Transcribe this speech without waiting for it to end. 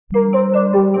Hi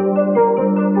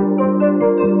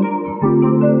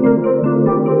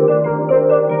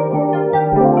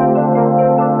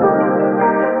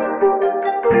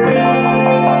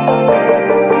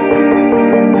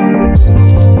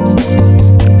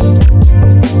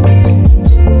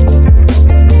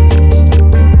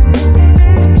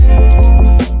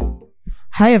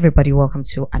everybody, welcome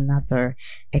to another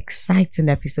exciting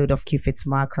episode of Cupid's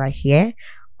Mark right here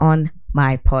on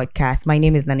my podcast. My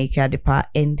name is Naniki Adepa,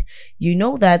 and you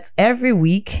know that every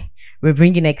week we're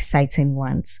bringing exciting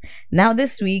ones. Now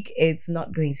this week it's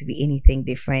not going to be anything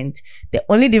different. The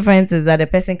only difference is that the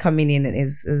person coming in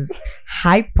is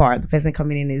hyper, the person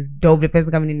coming in is dope, the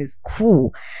person coming in is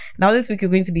cool. Now this week we're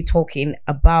going to be talking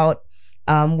about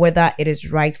whether it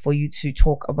is right for you to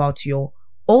talk about your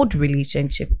old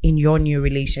relationship in your new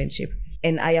relationship.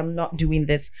 And I am not doing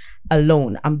this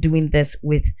alone. I'm doing this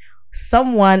with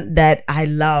someone that I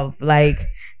love. Like,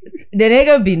 the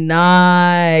nigga be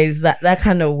nice, that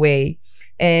kind of way.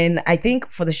 And I think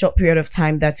for the short period of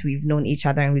time that we've known each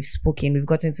other and we've spoken, we've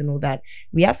gotten to know that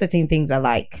we have certain things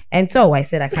alike. And so I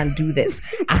said, I can't do this.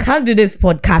 I can't do this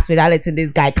podcast without letting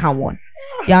this guy come on.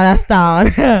 You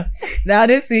understand? Now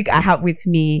this week I have with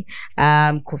me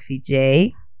Kofi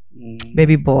J.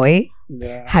 Baby boy,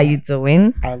 yeah. How you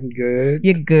doing? I'm good.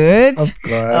 You're good? Of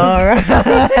course. All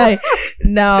right.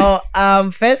 Now,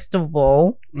 first of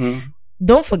all,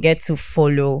 don't forget to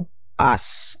follow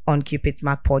us on Cupid's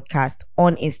Mark Podcast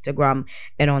on Instagram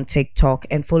and on TikTok,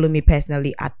 and follow me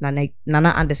personally at Nana_Ike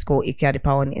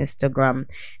on Instagram.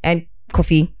 And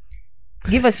Kofi,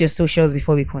 give us your socials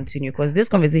before we continue, because this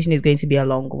conversation is going to be a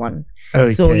long one.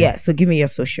 Okay. So give me your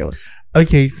socials.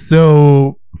 Okay,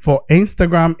 so for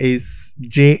Instagram is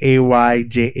JAY_KOFI.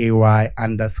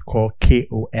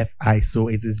 So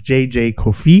it is JJ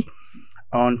Kofi.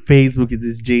 On Facebook it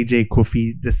is JJ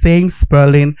Kofi. The same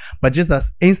spelling, but just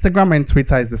as Instagram and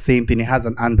Twitter is the same thing, it has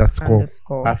an underscore.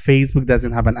 Facebook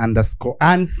doesn't have an underscore,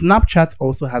 and Snapchat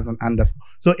also has an underscore.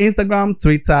 So Instagram,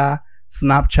 Twitter,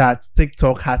 Snapchat,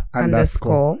 TikTok has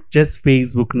underscore. Just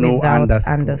Facebook, no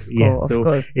underscore. Yes, so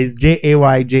course. It's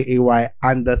JAY_KOFI.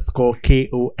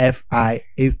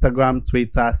 Instagram,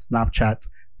 Twitter, Snapchat,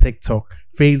 TikTok.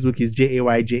 Facebook is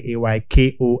JAY_KOFI.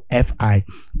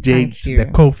 J the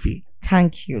Kofi.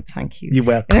 Thank you. You're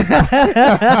welcome.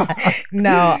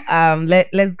 Now,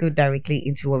 let's go directly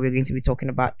into what we're going to be talking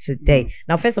about today.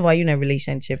 Now, first of all, are you in a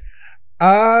relationship?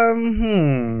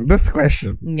 This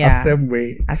question. Yeah. Same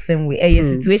way. Hey, your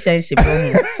situationship.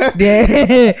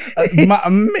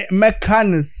 My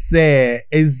can say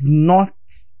is not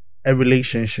a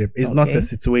relationship. It's not a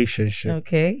situationship.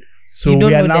 Okay. So you don't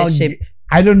we are know now the ship.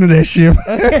 I don't know the ship.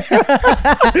 Exactly.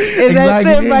 That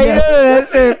ship, but you don't know the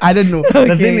ship. I don't know. Okay.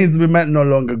 The thing is, we met not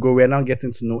long ago. We are now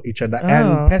getting to know each other.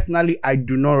 And personally, I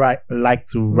do not like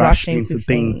to rush into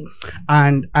things.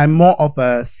 And I'm more of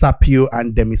a sapio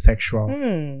and demisexual.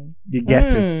 You get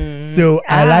it? So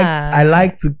I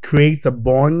like to create a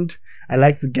bond. I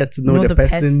like to get to know the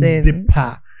person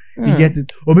deeper. You get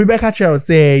it? Obibeka will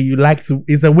say you like to.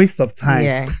 It's a waste of time.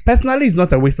 Yeah. Personally, it's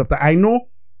not a waste of time. I know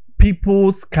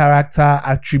people's character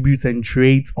attributes and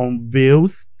traits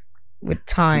unveils with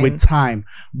time,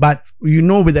 but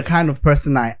with the kind of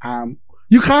person I am,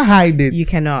 you can't hide it. You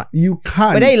cannot. You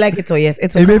can't. Whether you like it or yes,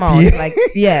 it will come out. Like,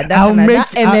 yeah,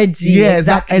 that energy.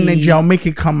 That energy. I'll make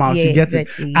it come out. Yeah, you get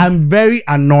exactly. it. I'm very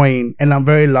annoying and I'm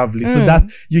very lovely. So that's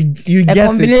you get a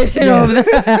combination it. of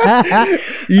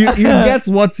you get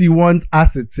what you want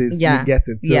as it is. Yeah. You get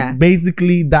it. So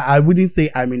basically, that I wouldn't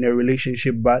say I'm in a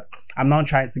relationship, but I'm not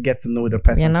trying to get to know the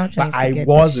person. But I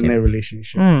was in a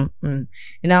relationship.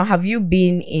 Now, have you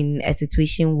been in a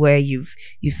situation where you've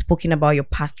spoken about your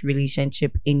past relationship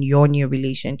in your new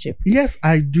relationship? Yes,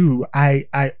 I do.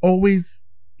 I always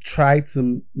try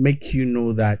to make you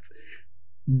know that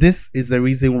this is the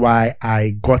reason why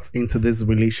I got into this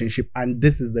relationship, and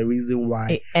this is the reason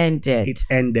why it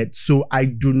ended. So I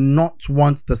do not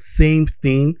want the same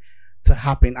thing to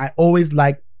happen. I always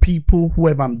like people,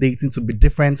 whoever I'm dating, to be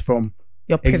different from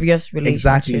your previous relationships.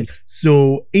 Exactly.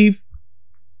 So if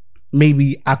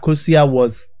maybe Akosia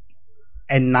was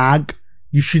a nag,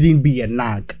 you shouldn't be a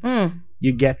nag.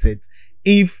 You get it?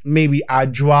 If maybe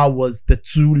Adjoa was the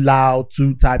too loud,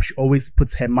 too type, she always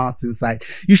puts her mouth inside,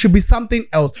 you should be something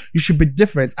else. You should be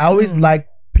different. I always like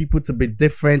people to be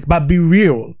different, but be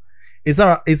real. It's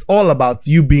all about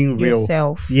you being real.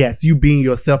 Yourself. Yes, you being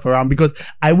yourself around, because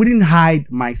I wouldn't hide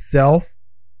myself.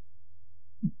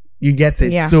 You get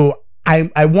it? Yeah. So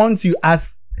I want you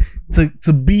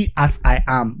to be as I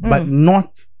am, but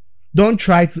don't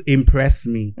try to impress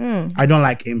me. I don't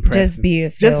like impressing. Just be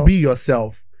yourself. Just be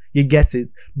yourself. You get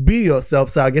it? Be yourself.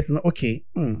 So I get to know, okay,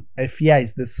 Efia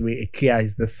is this way, Ikea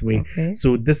is this way. Okay.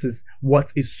 So this is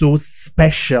what is so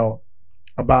special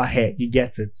about her. You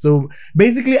get it? So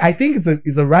basically, I think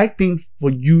it's a right thing for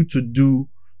you to do,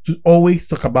 to always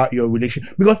talk about your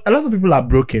relationship, because a lot of people are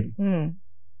broken.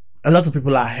 A lot of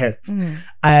people are hurt.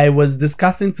 I was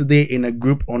discussing today in a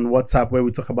group on WhatsApp where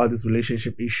we talk about this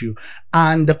relationship issue.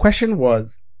 And the question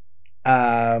was,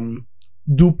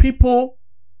 do people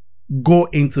go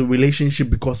into relationship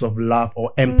because of love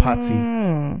or empathy?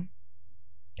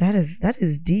 That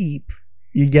is deep.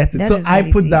 You get it? That So is I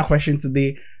really put that deep. question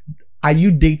today. Are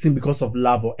you dating because of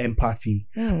love or empathy?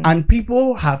 And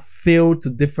people have failed to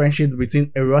differentiate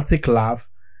between erotic love,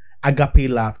 agape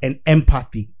love, and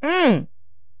empathy.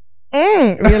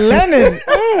 We're learning.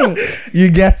 You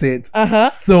get it?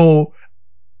 Uh-huh. So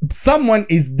someone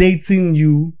is dating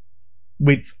you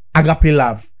with agape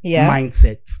love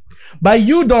mindset, but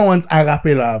you don't want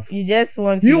agape love. You just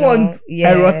want You want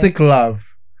erotic love.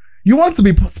 You want to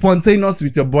be spontaneous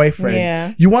with your boyfriend.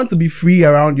 Yeah. You want to be free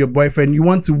around your boyfriend. You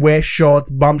want to wear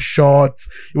shorts, bump shorts.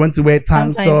 You want to wear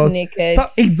tank Sometimes tops. naked. So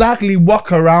exactly,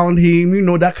 walk around him,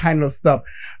 that kind of stuff.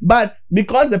 But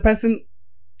because the person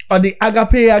or the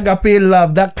agape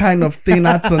love, that kind of thing,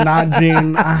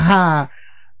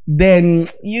 then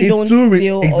You it's don't too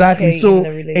feel exactly. okay So in the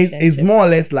relationship. it's more or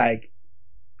less like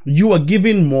you are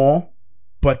giving more,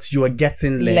 but you are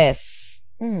getting less.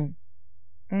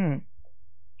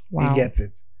 Wow. You get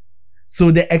it?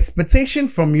 So the expectation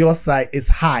from your side is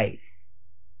high.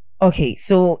 Okay,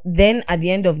 so then at the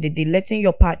end of the day, letting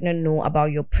your partner know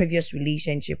about your previous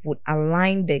relationship would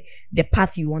align the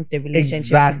path you want the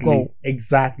relationship to go.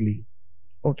 Exactly.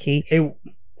 Okay.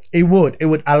 It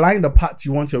would align the path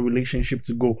you want your relationship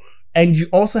to go. And you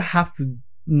also have to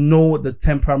know the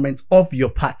temperament of your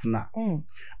partner.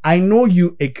 I know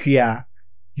you, Ikea,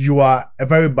 you are a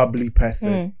very bubbly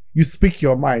person. You speak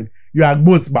your mind. You are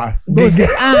Ghostbusters.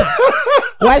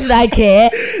 Why should I care?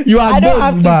 You are I don't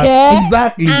have to Ghostbusters. care.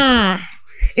 Exactly.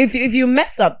 If you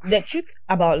mess up, the truth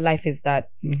about life is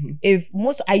that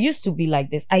I used to be like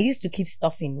this. I used to keep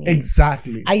stuff in me.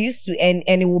 Exactly. I used to, and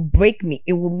it will break me.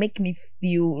 It will make me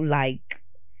feel like,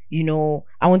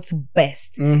 I want to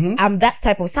best. I'm that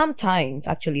type of, sometimes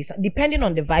actually, depending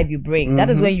on the vibe you bring, that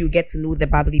is when you get to know the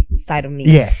bubbly side of me.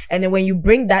 Yes. And then when you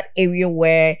bring that area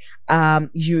where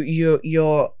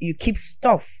you keep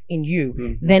stuff in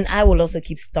you, then I will also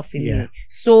keep stuff in me.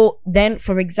 So then,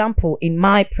 for example, in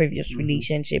my previous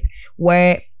relationship,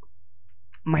 where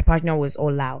my partner was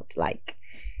all loud, like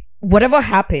whatever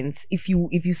happens, if you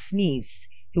sneeze,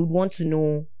 he would want to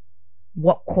know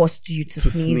what caused you to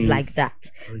sneeze like that.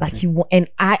 Okay. Like and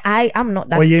I'm not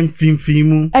that.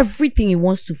 Everything he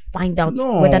wants to find out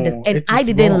whether this, and I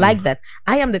didn't like that.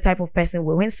 I am the type of person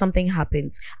where when something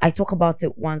happens, I talk about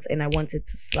it once and I want it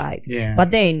to slide. Yeah.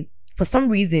 But then for some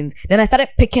reasons, then I started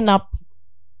picking up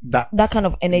that kind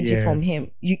of energy from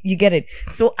him. You get it?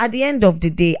 So at the end of the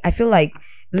day, I feel like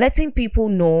letting people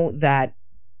know that,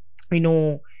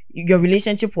 your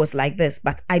relationship was like this,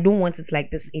 but I don't want it like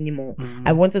this anymore.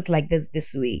 I want it like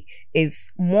this way.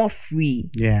 Is more free.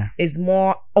 Yeah. Is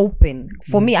more open.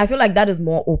 For me, I feel like that is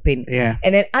more open. Yeah.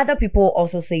 And then other people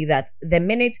also say that the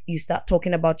minute you start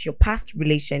talking about your past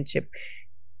relationship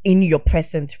in your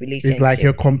present relationship, it's like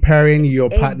you're comparing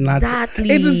your partner. Exactly.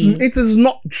 It is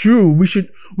not true. We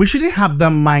shouldn't have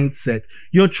that mindset.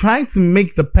 You're trying to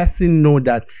make the person know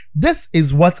that this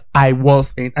is what I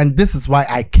was in and this is why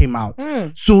I came out.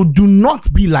 So do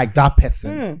not be like that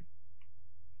person.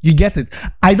 You get it?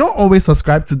 I don't always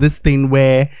subscribe to this thing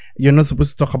where you're not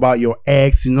supposed to talk about your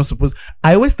ex.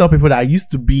 I always tell people that I used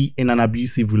to be in an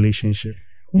abusive relationship.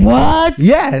 What?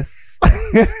 Yes.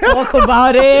 Talk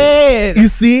about it. You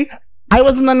see, I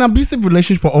was in an abusive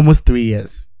relationship for almost 3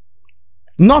 years.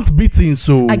 Not beating,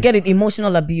 so I get it.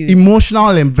 Emotional abuse. Emotional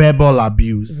and verbal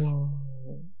abuse. Whoa.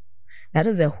 That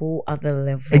is a whole other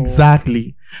level.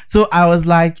 Exactly. So I was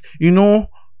like,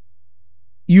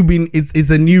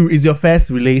 it's your first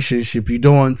relationship. You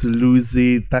don't want to lose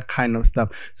it, that kind of stuff.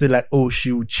 So like, oh,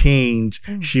 she will change.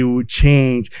 She will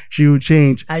change. She will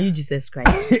change. Are you Jesus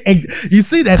Christ? You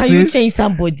see that? Can you change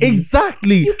somebody?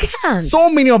 Exactly. You can't. So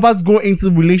many of us go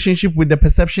into relationship with the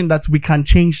perception that we can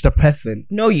change the person.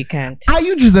 No, you can't. Are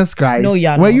you Jesus Christ? No,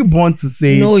 you're not. Were you born to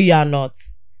save? No, you're not.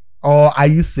 Or are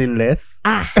you sinless?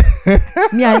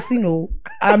 Me, I see no.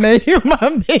 I'm a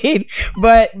human being.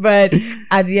 But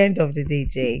at the end of the day,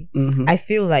 Jay, I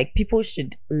feel like people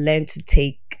should learn to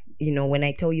take when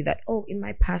I tell you that, oh, in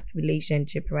my past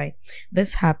relationship, right,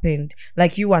 this happened,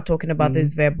 like you are talking about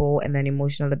this verbal and then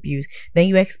emotional abuse, then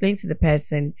you explain to the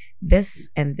person this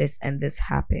and this and this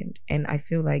happened, and I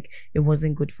feel like it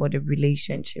wasn't good for the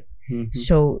relationship.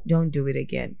 So don't do it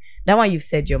again. That one, you've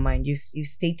said your mind. You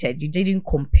stated, you didn't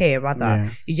compare, rather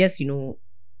you just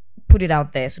put it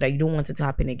out there so that you don't want it to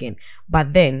happen again.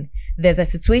 But then there's a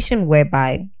situation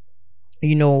whereby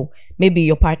maybe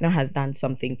your partner has done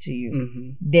something to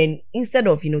you. Then instead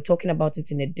of talking about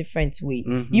it in a different way,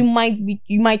 you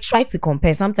might try to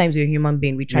compare. Sometimes we're a human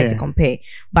being, we try to compare,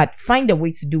 but find a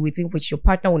way to do it in which your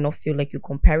partner will not feel like you're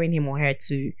comparing him or her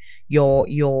to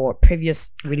your previous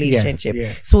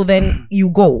relationship. So then you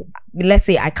go, let's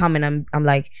say I come and I'm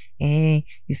like, you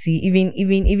see,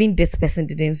 even this person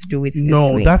didn't do it this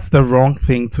way. That's the wrong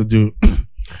thing to do.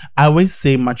 I always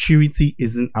say maturity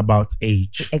isn't about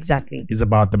age. Exactly. It's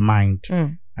about the mind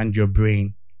and your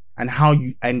brain and how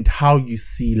you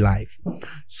see life.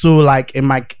 So like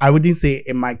I wouldn't say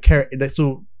in my character.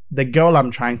 So the girl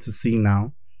I'm trying to see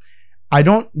now, I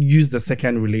don't use the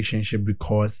second relationship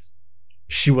because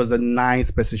she was a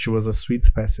nice person. She was a sweet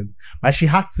person, but she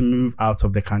had to move out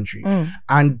of the country.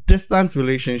 And distance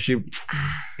relationship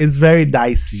is very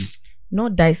dicey.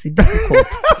 Not dicey, difficult.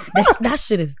 That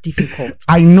shit is difficult.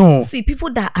 I know. See, people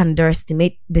that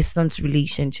underestimate distance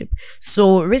relationship.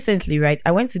 So recently, right,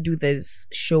 I went to do this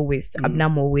show with Abna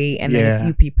Mowe and then a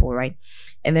few people, right?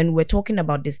 And then we're talking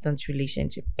about distance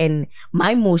relationship. And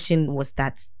my motion was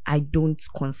that I don't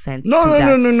consent to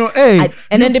that. No. Hey.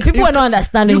 And then the people are not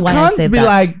understanding why I said that. You can't be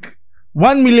like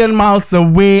 1 million miles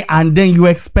away and then you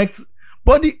expect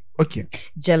body. Okay.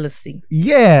 Jealousy.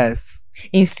 Yes.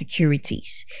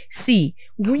 Insecurities. See,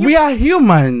 we are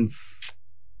humans.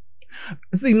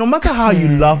 See, no matter how you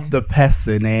love the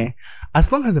person, as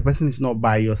long as the person is not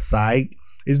by your side,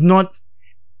 is not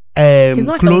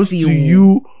close to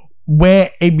you, where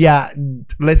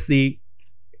let's say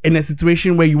in a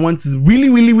situation where you want to really,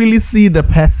 really, really see the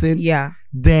person,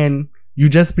 then you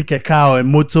just pick a car or a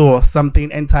motor or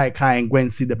something, enter a car and go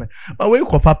and see the person. But when you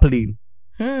go for plane,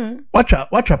 Watch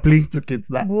your plane tickets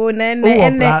that.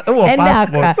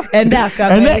 Passport. And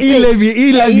then e-levy.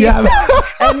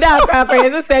 And that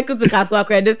is a circle to Kaswa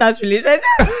distance relationship.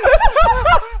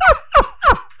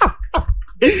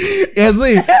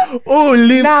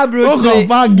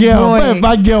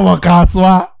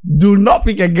 Do not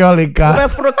pick a girl in car.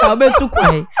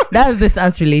 That's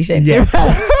distance relationship.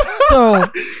 So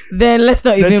then let's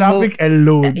not even move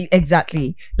alone.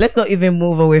 Exactly. Let's not even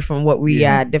move away from what we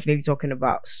are definitely talking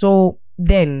about. So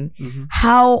then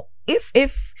how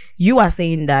if you are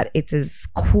saying that it is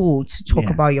cool to talk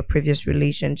about your previous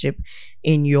relationship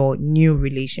in your new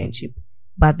relationship,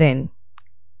 but then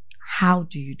how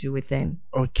do you do it then?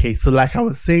 Okay, so like I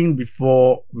was saying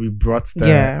before we brought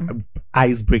the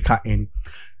icebreaker in.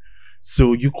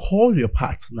 So you call your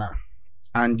partner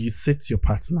and you sit your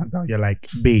partner down. You're like,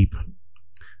 babe,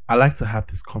 I like to have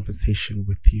this conversation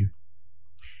with you.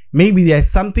 Maybe there's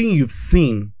something you've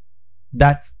seen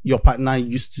that your partner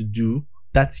used to do,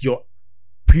 that's your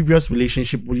previous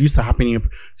relationship used to happen.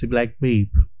 So be like,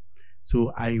 babe,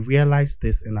 so I realized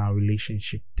this in our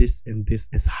relationship. This and this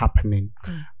is happening.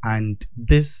 And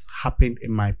this happened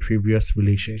in my previous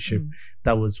relationship.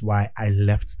 That was why I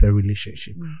left the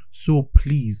relationship. So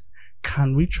please,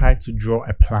 can we try to draw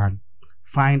a plan?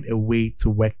 Find a way to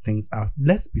work things out.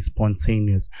 Let's be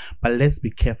spontaneous, but let's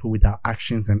be careful with our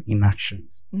actions and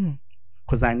inactions.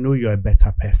 Because I know you're a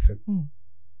better person.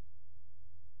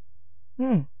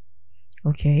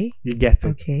 Okay. You get it?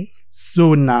 Okay.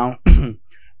 So now,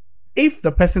 if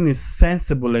the person is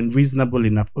sensible and reasonable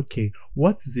enough, okay,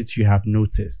 what is it you have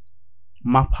noticed?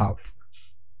 Map out.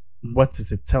 What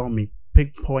is it? Tell me.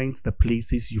 Pinpoint the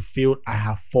places you feel I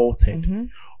have faulted,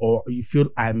 or you feel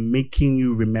I'm making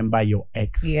you remember your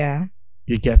ex. Yeah,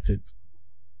 you get it,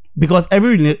 because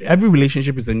every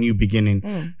relationship is a new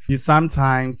beginning. You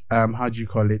sometimes how do you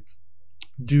call it?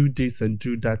 Do this and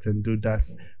do that and do that.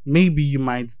 Maybe you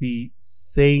might be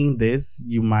saying this,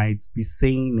 you might be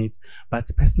saying it, but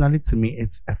personally to me,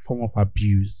 it's a form of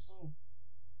abuse.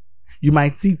 You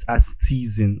might see it as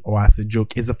teasing or as a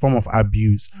joke. It's a form of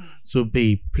abuse. So,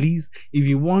 babe, please, if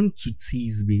you want to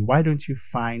tease me, why don't you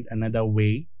find another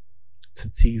way to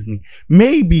tease me?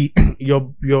 Maybe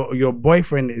your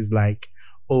boyfriend is like,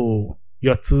 oh,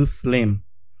 you're too slim.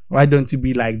 Why don't you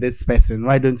be like this person?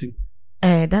 Why don't you?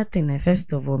 That thing,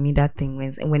 first of all, that thing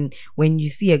when you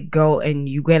see a girl and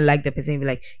you go and like the person, you be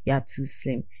like, you're too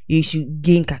slim. You should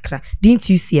gain kakra. Didn't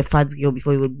you see a fat girl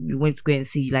before you went to go and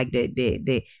see like the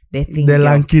thing? The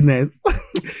lankiness.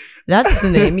 That's the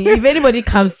name. If anybody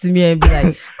comes to me and be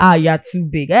like, you're too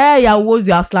big. Hey,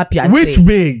 I'll slap you. Which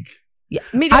big? Yeah,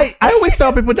 I always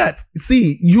tell people that,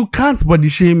 see, you can't body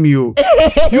shame you.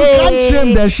 You can't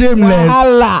shame the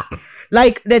shameless.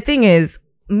 Like, the thing is,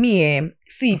 me,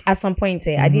 see, at some point,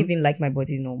 I didn't even like my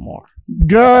body no more.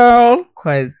 Girl.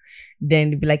 Because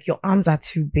then they'd be like, your arms are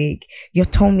too big. Your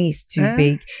tummy is too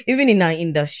big. Even in our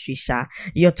industry,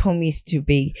 your tummy is too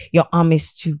big. Your arm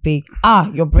is too big.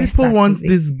 Your breasts people are want too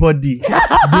big. this body. They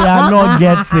are not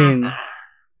getting.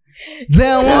 They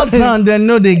want and they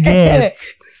know they get.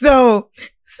 So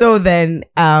then,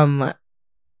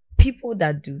 people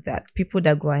that do that, people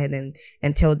that go ahead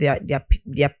and tell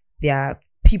their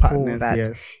people Partners, that,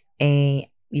 yes. and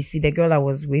you see the girl I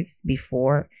was with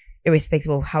before,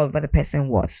 irrespective of however the person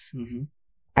was,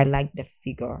 I like the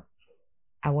figure.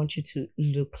 I want you to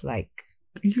look like.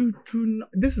 You do not.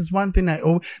 This is one thing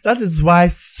that is why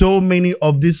so many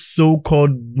of these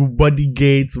so-called body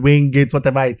gates, weighing gates,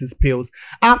 whatever it is, pills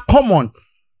are common.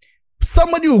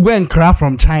 Somebody will go and cry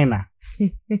from China.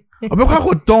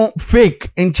 Don't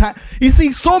fake in China. You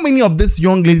see, so many of these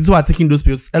young ladies who are taking those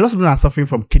pills, a lot of them are suffering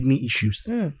from kidney issues,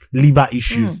 liver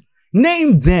issues.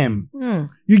 Name them.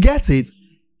 You get it?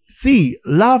 See,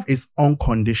 love is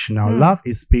unconditional. Love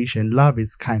is patient. Love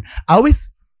is kind.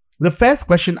 The first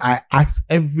question I ask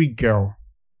every girl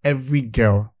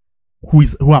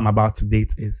who I'm about to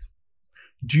date is,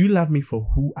 do you love me for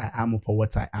who I am or for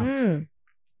what I am?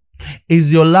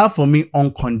 Is your love for me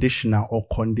unconditional or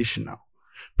conditional?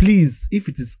 Please, if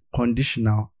it is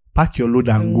conditional, pack your load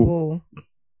and go.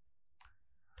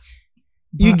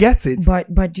 You get it?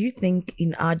 But do you think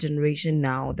in our generation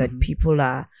now that people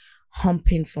are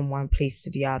humping from one place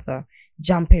to the other,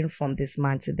 jumping from this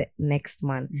man to the next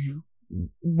man,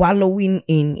 wallowing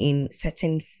in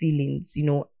certain feelings,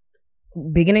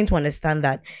 beginning to understand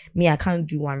that I can't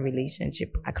do one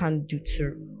relationship. I can't do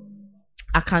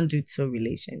two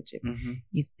relationships.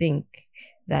 You think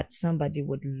that somebody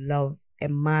would love a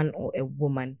man or a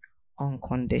woman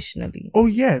unconditionally? Oh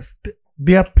yes.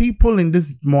 There are people in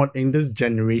this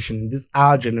generation,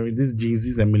 our generation, this Gen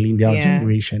Z's and millennial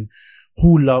generation,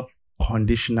 who love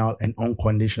conditional and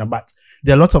unconditional, but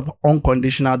there are lots of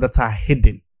unconditional that are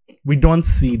hidden. We don't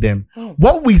see them.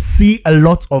 What we see a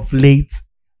lot of late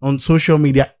on social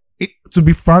media, to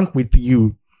be frank with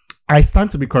you, I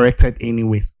stand to be corrected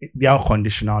anyways. They are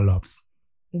conditional loves.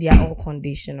 They are all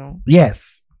conditional.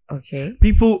 Yes. Okay.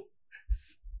 People,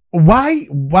 why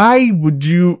would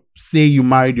you say you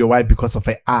married your wife because of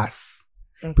her ass?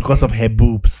 Okay. Because of her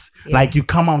boobs? Yeah. Like you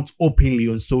come out openly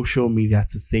on social media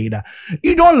to say that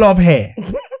you don't love her.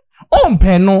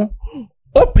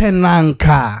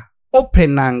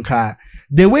 Openanka.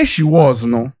 The way she was,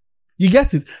 no? You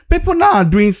get it? People now are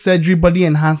doing surgery, body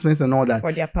enhancements and all that.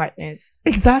 For their partners.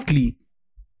 Exactly.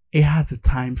 It has a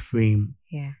time frame.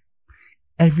 Yeah.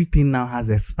 Everything now has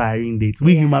expiring dates.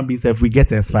 We human beings, if we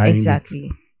get expiring dates.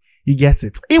 You get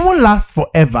it? It won't last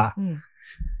forever.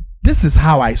 This is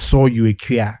how I saw you,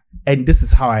 Ikea. And this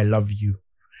is how I love you.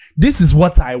 This is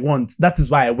what I want. That is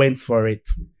why I went for it.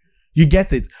 You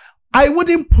get it? I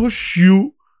wouldn't push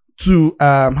you to,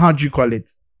 how do you call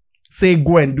it? Say,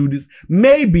 go and do this.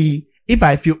 Maybe if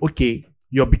I feel, okay,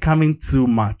 you're becoming too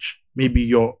much. Maybe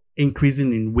you're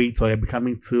increasing in weight or you're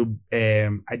becoming too,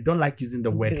 I don't like using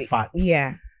the word fat.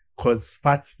 Yeah. Because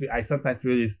fat, I sometimes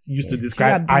feel it's used to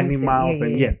describe animals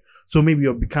and yes. So maybe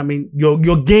you're becoming,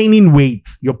 you're gaining weight.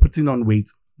 You're putting on weight.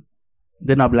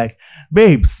 Then I'll be like,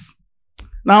 babes,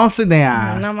 now sit there.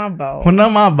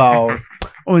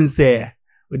 On say,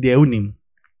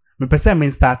 me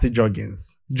person started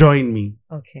joggings. Join me.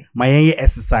 Okay. My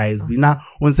exercise. We now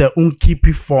on say keep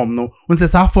form no. On say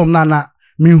sa form na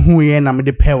me hu ye na me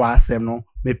de pay wa asem no.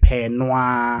 Me pay no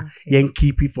yen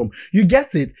keep form. You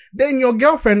get it? Then your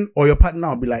girlfriend or your partner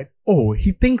will be like, oh,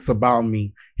 he thinks about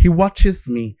me. He watches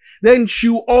me. Then she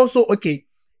also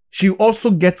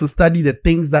get to study the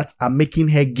things that are making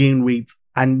her gain weight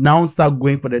and now start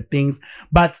going for the things.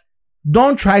 But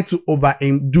don't try to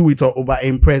do it or over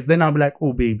impress. Then I'll be like,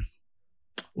 oh, babes.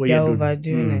 You're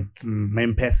overdoing it.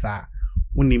 Mempesa.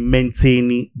 Only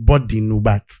maintaining body no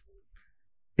but.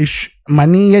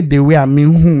 Money the way I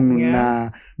mean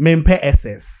na mempe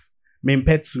SS.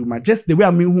 Mempe too much. Just the way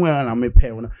I mean na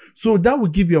mempe. So that will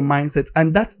give you a mindset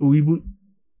and that will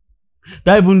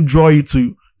even draw you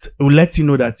to it will let you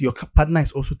know that your partner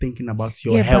is also thinking about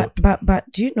your health.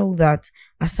 But do you know that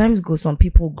as times go, some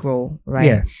people grow, right?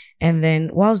 Yes. And then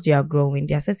whilst they are growing,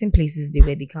 there are certain places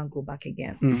where they can't go back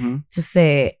again. To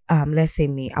say, let's say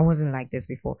me, I wasn't like this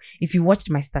before. If you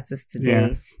watched my status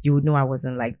today, you would know I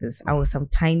wasn't like this. I was some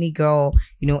tiny girl,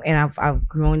 and I've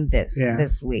grown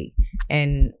this way.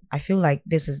 And I feel like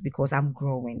this is because I'm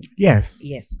growing. Yes.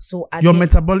 So your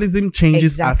metabolism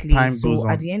changes as time goes on. So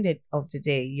at the end of the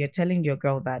day, you're telling your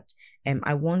girl that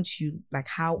I want you like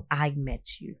how I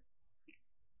met you.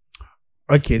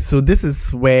 Okay, so this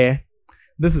is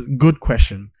good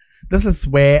question. This is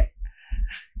where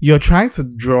you're trying to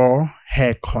draw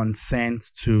her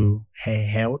consent to her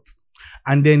health.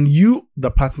 And then you,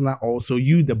 the partner, also,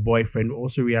 you, the boyfriend,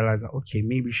 also realize that, okay,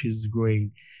 maybe she's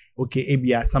growing. Okay,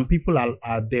 ABR, some people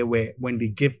are there where when they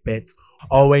give birth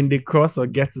or when they cross or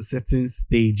get to certain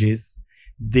stages,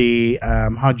 they,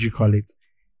 how do you call it?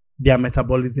 Their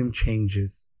metabolism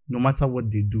changes. No matter what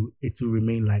they do, it will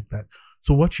remain like that.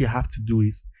 So what you have to do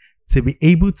is to be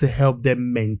able to help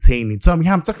them maintain it. So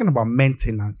I'm talking about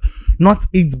maintenance, not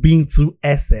it being too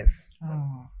excess.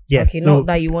 Oh. Yes. Okay, so, not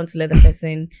that you want to let the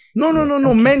person. No.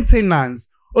 Okay. Maintenance.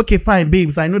 Okay, fine,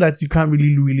 babes. I know that you can't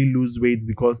really lose weight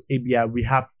because we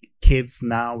have kids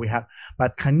now.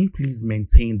 But can you please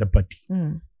maintain the body?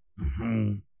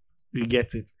 Mm-hmm. You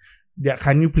get it?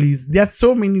 Can you please? There are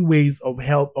so many ways of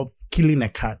killing a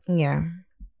cat. Yeah.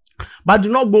 But do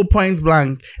not go point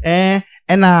blank. Yes,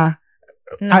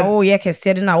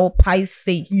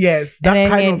 that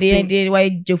kind of thing.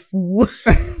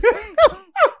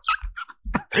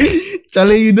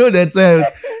 Charlie, you know the terms.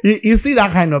 You see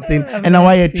that kind of thing. And now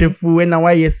why you're cheerful, and now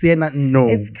why you're saying that? No.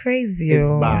 It's crazy.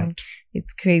 It's bad.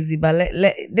 It's crazy. But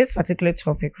let this particular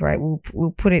topic, right,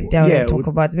 we'll put it down and talk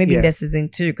about maybe in the season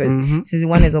 2, because season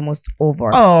 1 is almost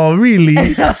over. Oh,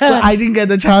 really? So I didn't get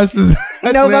the chance to.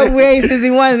 No, but we're in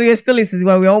season 1. We're still in season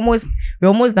 1. We're almost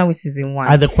done with season 1.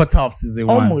 At the quarter of season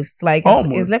 1. Almost.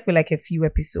 It's left with like a few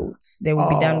episodes. Then we'll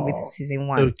be done with season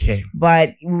 1. Okay.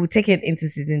 But we'll take it into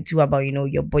season 2 about,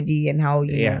 your body and how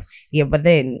you know. Yeah, but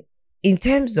then in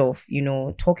terms of,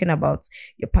 talking about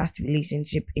your past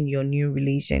relationship in your new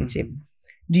relationship,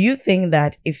 do you think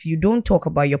that if you don't talk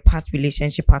about your past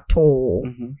relationship at all,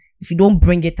 if you don't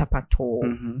bring it up at all,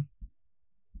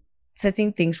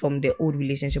 certain things from the old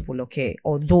relationship will occur,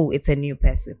 although it's a new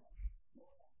person?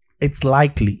 It's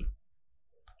likely.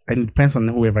 And it depends on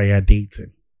whoever you're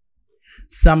dating.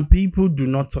 Some people do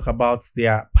not talk about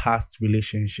their past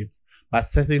relationship, but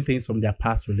certain things from their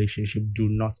past relationship do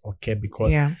not occur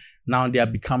because now they are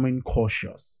becoming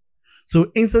cautious.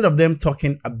 So instead of them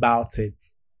talking about it,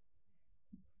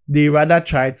 they rather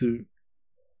try to,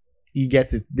 you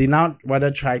get it, they now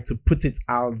rather try to put it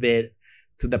out there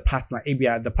to the partner. Maybe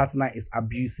the partner is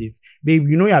abusive. Babe,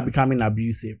 you are becoming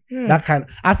abusive. That kind,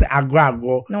 I say, I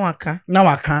go. No, I can't. Now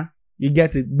I can't. You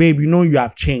get it? Babe, you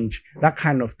have changed. That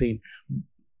kind of thing.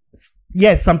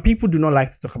 Yes, some people do not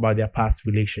like to talk about their past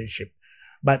relationship.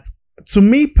 But to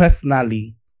me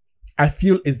personally, I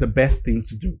feel it's the best thing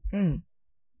to do.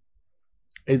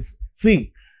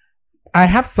 I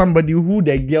have somebody who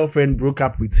the girlfriend broke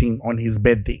up with him on his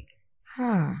birthday.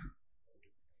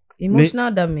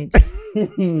 Emotional damage.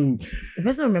 The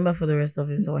person remember for the rest of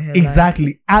his or her exactly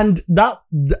life. And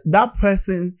that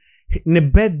person, the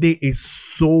birthday is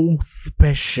so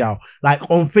special, like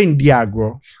on fin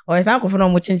diagro or it's not confirmed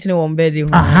on changing one birthday or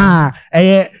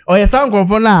it's not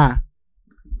confirmed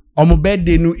on my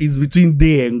birthday no is between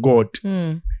they and God.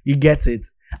 You get it?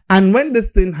 And when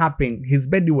this thing happened, his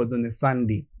birthday was on a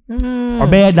Sunday. Or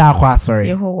sorry.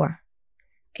 Yehovah.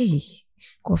 Hey,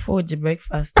 go for the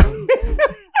breakfast.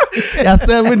 You're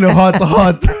serving the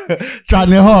hot.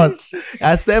 Trying hot.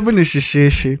 You're serving the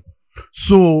shishishi.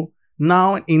 So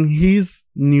now in his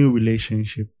new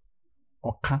relationship,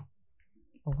 okay.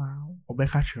 Oh, wow.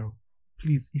 Obeka Cheryl,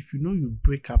 please, if you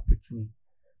break up with me,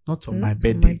 not on my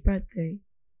birthday. On my birthday.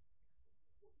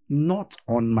 Not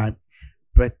on my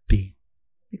birthday.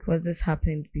 Because this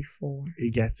happened before. You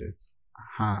get it?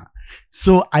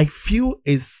 So I feel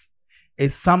is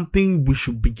something we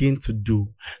should begin to do.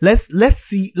 Let's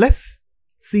see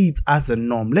it as a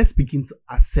norm. Let's begin to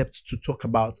accept to talk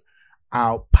about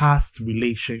our past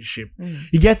relationship.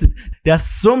 You get it? There are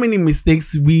so many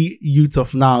mistakes we youth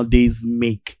of nowadays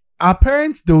make. Our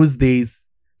parents those days,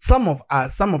 some of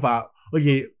our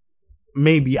okay,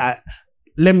 maybe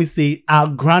let me say our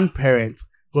grandparents,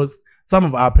 because some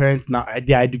of our parents now,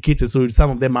 they are educated, so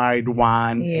some of them married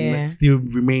one and still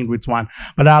remained with one.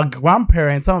 But our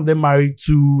grandparents, some of them married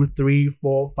 2, 3,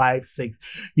 4, 5, 6.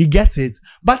 You get it?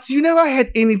 But you never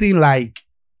heard anything like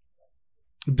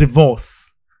divorce,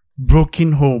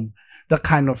 broken home, that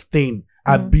kind of thing,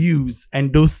 abuse,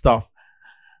 and those stuff.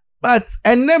 But,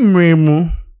 and then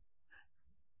Remu,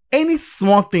 any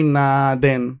small thing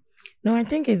then. No, I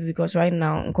think it's because right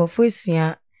now,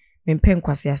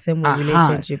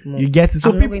 relationship more. You get it. So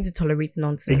I'm not going to tolerate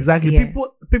nonsense. Exactly. Yeah.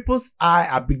 People's eye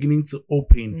are beginning to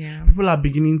open. Yeah. People are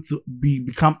beginning to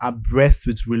become abreast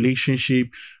with relationship,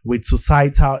 with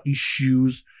societal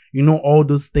issues, all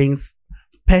those things,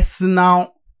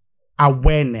 personal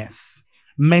awareness,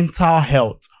 mental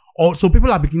health. Also,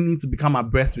 people are beginning to become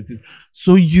abreast with it.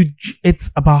 So it's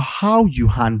about how you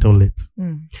handle it.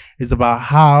 It's about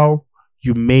how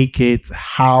you make it,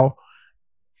 how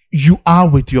you are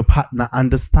with your partner,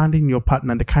 understanding your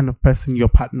partner, the kind of person your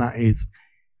partner is.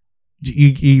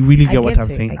 You really get what I'm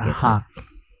saying?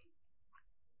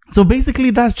 So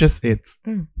basically, that's just it.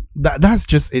 That's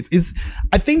just it.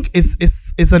 I think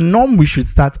it's a norm we should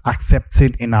start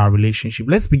accepting in our relationship.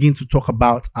 Let's begin to talk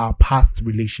about our past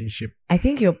relationship. I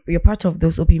think you're part of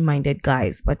those open-minded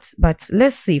guys, but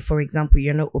let's say, for example,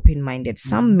 you're not open-minded.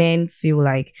 Some men feel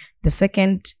like the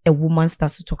second a woman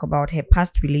starts to talk about her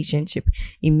past relationship,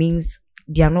 it means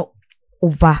they are not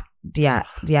over their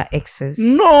exes.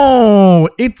 No,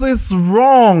 it is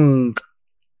wrong.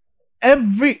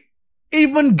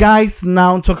 Even guys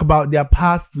now talk about their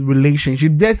past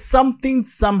relationship. There's something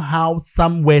somehow,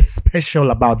 somewhere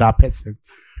special about that person.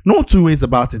 No two ways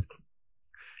about it.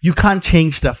 You can't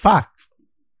change the fact.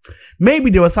 Maybe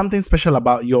there was something special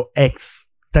about your ex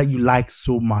that you like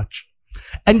so much.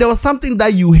 And there was something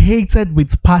that you hated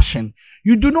with passion.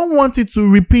 You do not want it to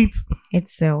repeat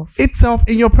itself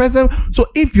in your present. So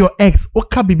if your ex,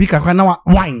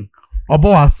 wine,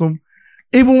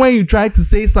 even when you try to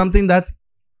say something that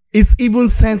is even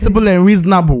sensible and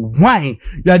reasonable, why?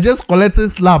 You are just collecting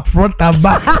slap front and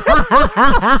back.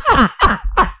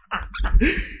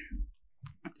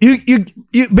 you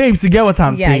babes, you get what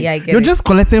I'm saying? Yeah, I get You're it. just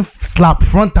collecting slap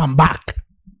front and back.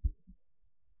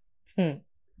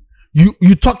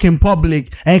 You talk in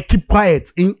public and keep quiet.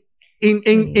 In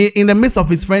the midst of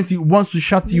his friends, he wants to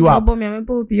shut you up.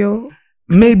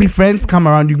 Maybe friends come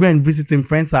around, you go and visit him,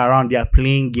 friends are around, they are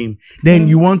playing game. Then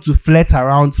you want to flirt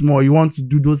around more, you want to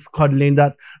do those cuddling,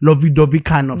 that lovey-dovey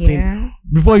kind of thing.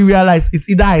 Before you realize it's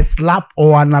either a slap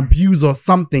or an abuse or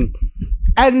something.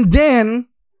 And then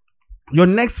your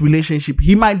next relationship,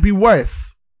 he might be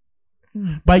worse.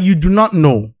 But you do not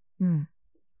know.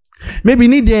 Maybe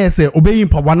need there say obey him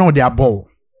for one of their ball.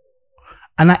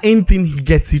 And anything he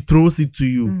gets, he throws it to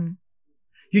you.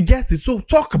 You get it. So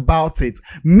talk about it.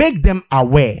 Make them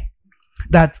aware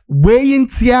that weighing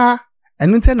tia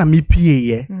and not na me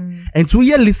PA and to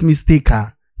your list mistake,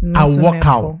 I walk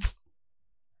out.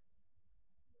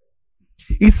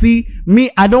 You see, me,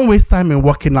 I don't waste time in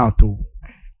working out too.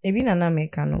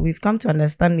 We've come to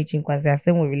understand me the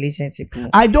same relationship.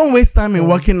 I don't waste time in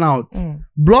working out.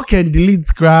 Block and delete.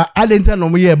 I didn't tell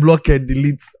no block and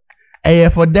delete.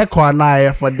 For decor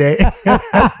and for there.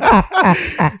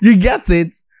 You get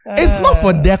it? It's not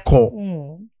for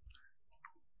decor.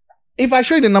 If I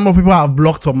show you the number of people I've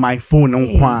blocked on my phone,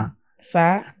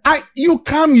 sir, you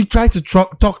try to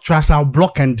talk trash, I'll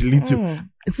block and delete you.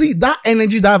 See that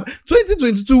energy that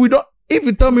 2022, we don't. If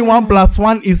you tell me 1 +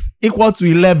 1 is equal to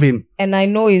 11, and I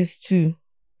know it's 2.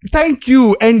 Thank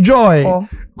you. Enjoy.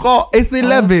 It's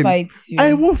 11.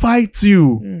 I won't fight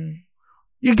you.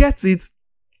 You get it?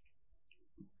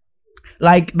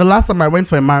 Like the last time I went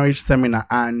for a marriage seminar,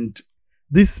 and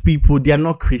these people, they are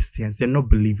not Christians, they're not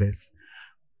believers.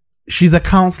 She's a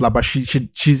counselor, but she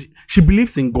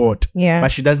believes in God. Yeah.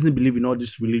 But she doesn't believe in all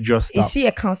this religious stuff. Is she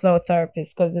a counselor or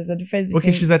therapist? Because there's a difference between...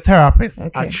 Okay, she's a therapist,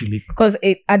 actually. Because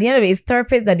at the end of it, it's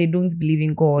therapists that they don't believe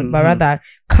in God, but rather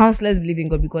counselors believe in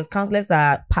God, because counselors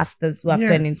are pastors who have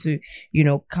turned into,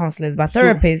 counselors. But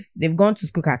therapists, they've gone to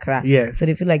school kakra. Yes. So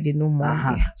they feel like they know more.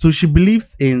 Yeah. So she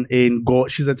believes in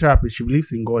God. She's a therapist. She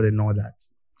believes in God and all that.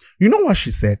 You know what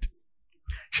she said?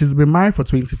 She's been married for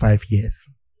 25 years.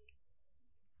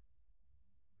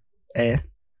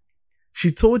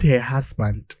 She told her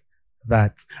husband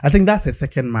that, I think that's her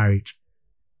second marriage,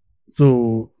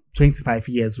 so 25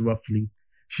 years roughly.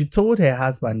 She told her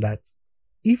husband that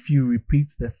if you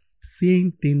repeat the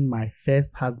same thing my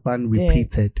first husband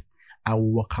repeated, I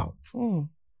will walk out.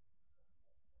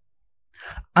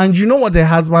 And you know what her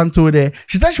husband told her?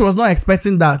 She said she was not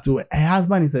expecting that too. Her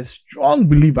husband is a strong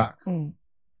believer.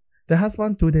 The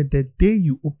husband told her, the day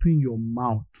you open your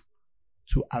mouth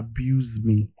to abuse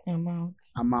me,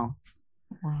 I'm out.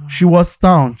 Wow. She was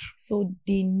stunned. So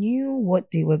they knew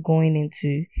what they were going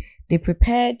into. They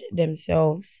prepared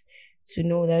themselves to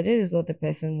know that this is what the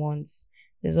person wants,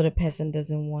 this is what the person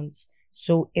doesn't want.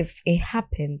 So if it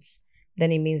happens,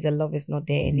 then it means the love is not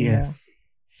there anymore. Yes.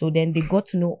 So then they got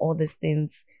to know all these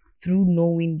things through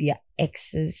knowing their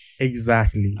exes.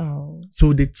 Exactly.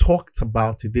 So they talked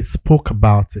about it. They spoke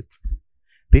about it.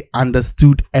 they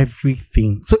understood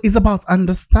everything. So it's about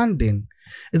understanding.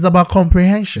 It's about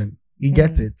comprehension. You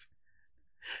get it?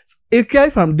 So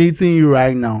if I'm dating you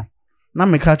right now, now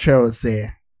my culture will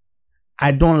say,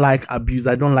 I don't like abuse.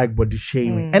 I don't like body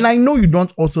shaming. And I know you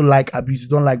don't also like abuse. You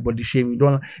don't like body shaming.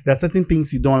 There are certain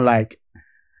things you don't like.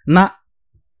 Now,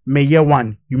 me year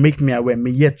 1, you make me aware. Me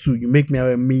year 2, you make me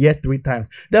aware. Me year 3 times.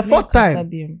 The 4th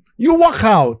time, you walk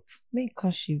out. Make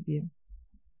you be.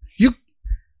 You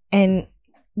and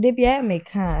they be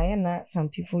and some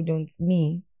people don't.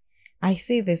 Me, I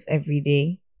say this every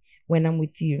day when I'm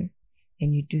with you,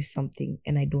 and you do something,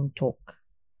 and I don't talk.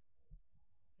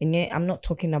 And yet, I'm not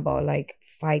talking about like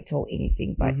fight or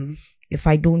anything, but if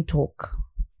I don't talk,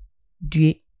 do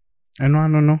it. I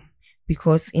know.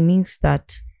 Because it means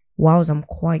that whilst I'm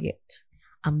quiet,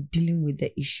 I'm dealing with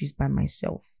the issues by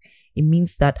myself. It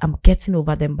means that I'm getting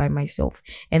over them by myself.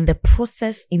 And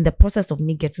in the process of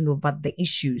me getting over the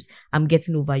issues, I'm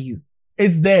getting over you.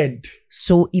 It's dead.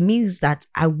 So it means that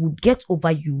I would get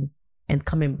over you and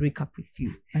come and break up with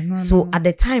you. So at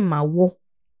the time, I will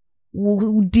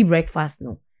do breakfast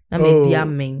now. I mean, dear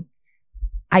man,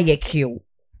 I kill.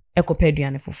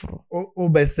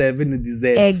 Over 7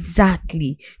 desserts.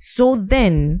 Exactly. So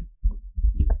then,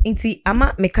 inti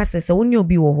ama meka sense woni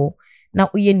obi wo ho na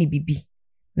uye ni bibi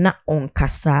na on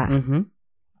kasa.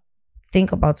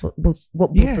 Think about what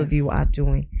both of you are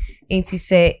doing. Inti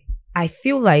say, I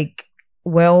feel like,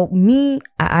 well, me,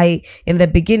 I in the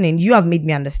beginning, you have made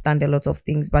me understand a lot of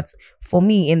things, but for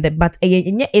me,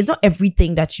 it's not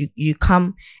everything that you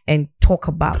come and talk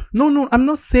about. No, I'm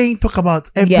not saying talk about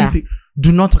everything. Yeah.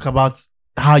 Do not talk about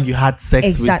how you had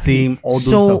sex with him, all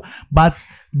those stuff. But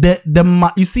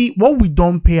you see, what we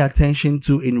don't pay attention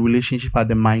to in relationship are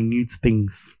the minute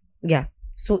things. Yeah.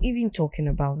 So even talking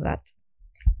about that,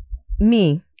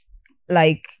 me,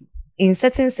 like in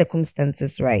certain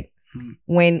circumstances, right?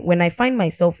 When I find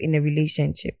myself in a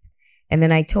relationship and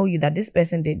then I tell you that this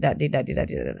person did that.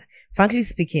 Frankly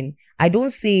speaking, I don't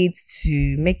say it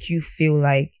to make you feel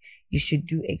like you should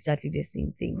do exactly the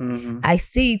same thing. I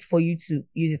say it for you to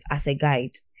use it as a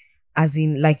guide, as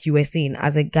in, like you were saying,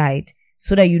 as a guide,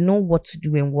 so that you know what to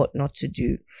do and what not to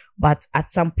do. But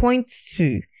at some point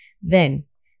too, then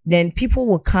people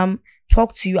will come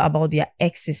talk to you about their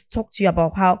exes, talk to you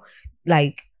about how,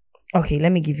 like, okay,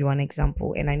 let me give you an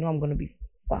example. And I know I'm going to be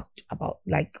fucked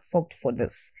for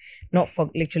this. Not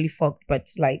fucked, literally fucked, but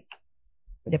like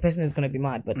the person is going to be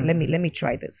mad. But let me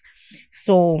try this.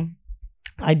 So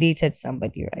I dated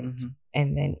somebody, right?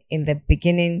 And then in the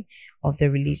beginning of the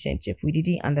relationship, we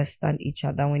didn't understand each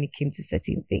other when it came to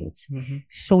certain things.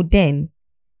 So then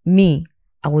me,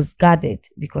 I was guarded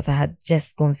because I had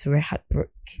just gone through a heartbreak.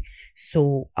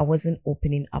 So I wasn't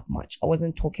opening up much. I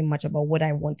wasn't talking much about what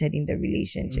I wanted in the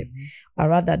relationship. But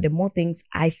rather, the more things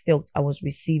I felt I was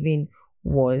receiving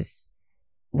was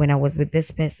when I was with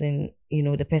this person, you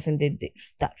know, the person did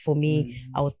that for me.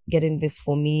 I was getting this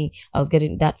for me. I was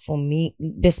getting that for me.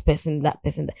 This person, that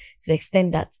person. To the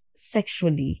extent that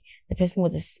sexually, the person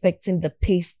was expecting the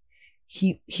pace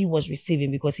he was receiving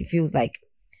because he feels like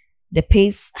the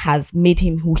pace has made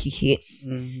him who he is.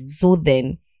 So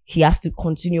then he has to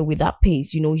continue with that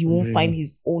pace. You know, he won't find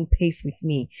his own pace with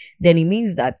me. Then it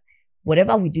means that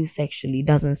whatever we do sexually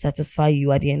doesn't satisfy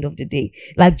you at the end of the day.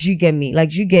 Like, do you get me? Like,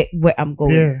 do you get where I'm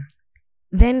going? Yeah.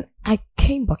 Then I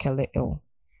came back a little.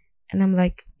 And I'm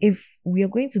like, if we are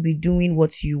going to be doing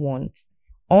what you want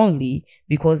only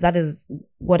because that is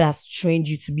what has trained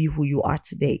you to be who you are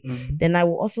today, then I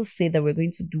will also say that we're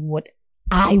going to do what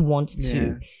I want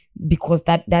to, because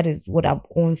that is what I've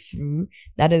gone through.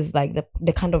 That is like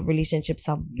the kind of relationships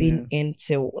I've been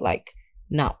into like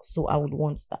now. So I would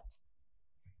want that.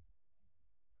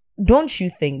 Don't you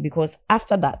think? Because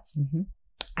after that,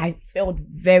 I felt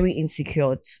very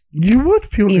insecure. You would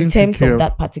feel in insecure. Terms of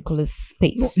that particular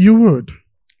space. No, you would.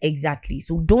 Exactly.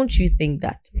 So don't you think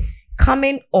that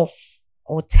coming off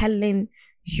or telling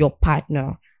your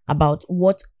partner about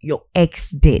what your ex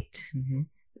did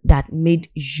that made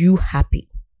you happy,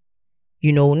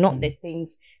 you know, not the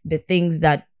things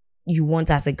that you want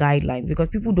as a guideline, because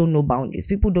people don't know boundaries.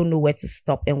 People don't know where to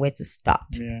stop and where to start.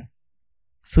 Yeah.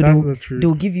 So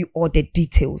they'll give you all the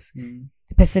details.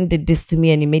 The person did this to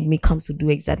me and it made me come to do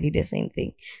exactly the same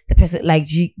thing. The person, like,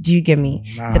 do you get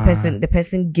me? Nah. The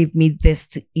person gave me this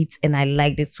to eat and I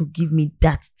liked it, so give me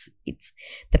that to eat.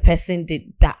 The person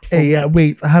did that for me. Yeah,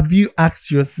 wait. Have you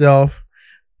asked yourself,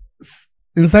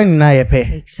 inside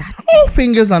Nayepe, exactly, all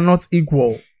fingers are not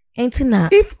equal.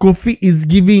 If Kofi is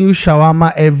giving you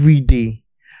shawarma every day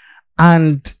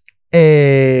and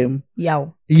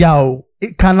Yao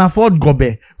it can afford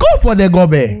gobe, go for the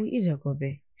gobe. Eat a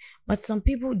gobe. But some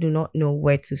people do not know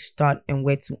where to start and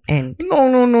where to end.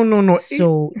 No.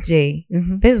 So, Jay,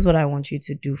 this is what I want you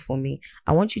to do for me.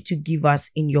 I want you to give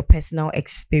us, in your personal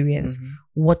experience,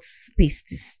 what space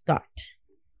to start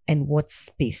and what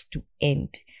space to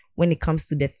end when it comes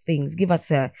to the things. Give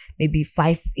us maybe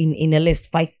 5 in a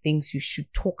list, 5 things you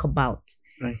should talk about.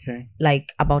 Okay.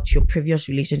 Like about your previous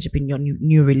relationship in your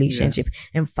new relationship,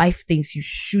 and 5 things you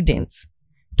shouldn't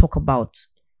talk about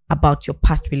your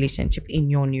past relationship in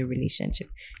your new relationship.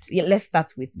 So let's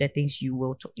start with the things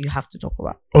you have to talk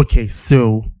about. Okay,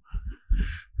 so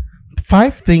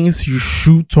 5 things you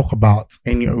should talk about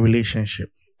in your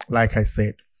relationship. Like I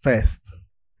said, first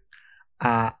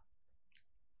are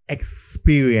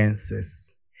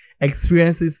experiences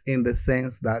in the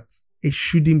sense that it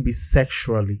shouldn't be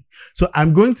sexually. So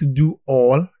I'm going to do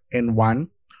all in one.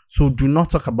 So do not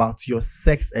talk about your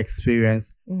sex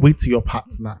experience with your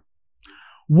partner.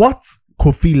 What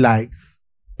Kofi likes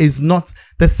is not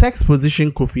the sex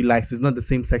position Kofi likes, is not the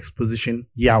same sex position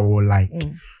Yao like.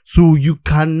 So you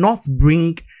cannot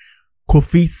bring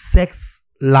Kofi's sex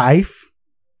life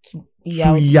to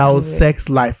Yao's sex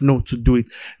life. No, to do it.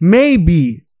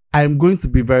 Maybe I'm going to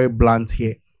be very blunt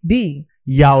here.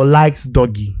 Yao likes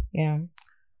doggy. Yeah.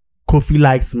 Kofi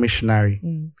likes missionary.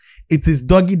 It is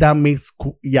doggy that makes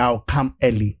Yao come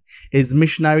early. It's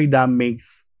missionary that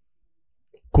makes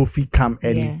Kofi come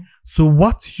early. Yeah. So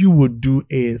what you would do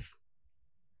is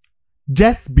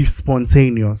just be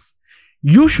spontaneous.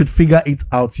 You should figure it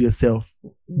out yourself.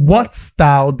 What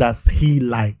style does he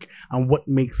like and what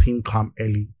makes him come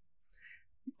early?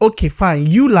 Okay, fine.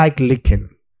 You like licking.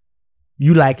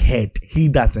 You like head. He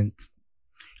doesn't.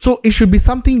 So it should be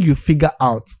something you figure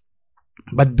out,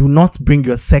 but do not bring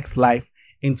your sex life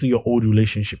into your old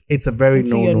relationship. It's a very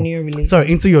no-no.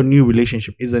 Into your new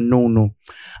relationship is a no-no.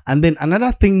 And then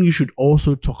another thing you should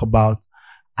also talk about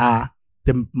are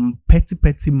the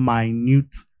petty,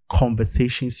 minute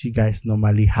conversations you guys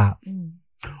normally have.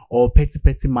 Or petty,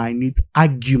 minute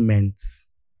arguments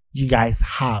you guys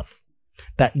have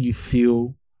that you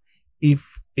feel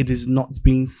if it is not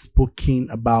being spoken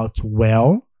about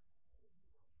well,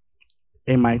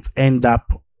 it might end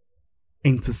up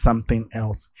into something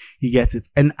else. You get it?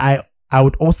 And I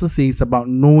would also say it's about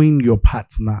knowing your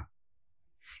partner.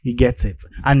 You get it?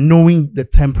 And knowing the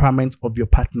temperament of your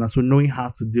partner. So knowing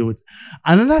how to deal with it.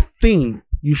 Another thing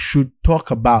you should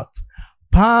talk about,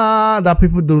 that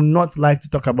people do not like to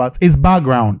talk about, is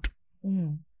background.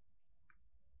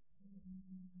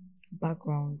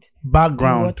 Background.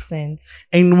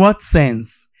 In what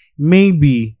sense?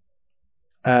 Maybe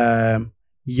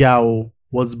Yao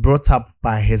was brought up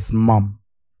by his mom,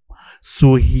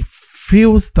 so he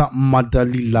feels that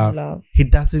motherly love. He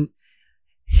doesn't.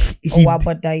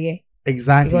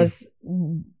 Exactly. Because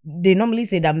they normally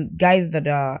say that guys that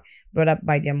are brought up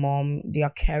by their mom, they are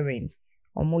caring.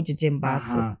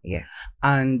 Yeah.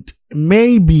 And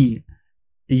maybe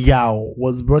Yao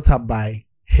was brought up by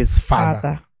his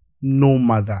father. No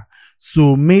mother.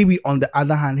 So maybe on the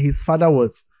other hand, his father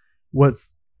was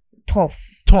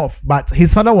tough, but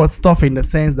his father was tough in the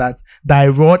sense that thy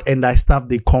rod and thy staff,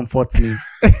 they comfort me.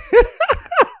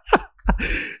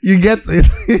 You get it?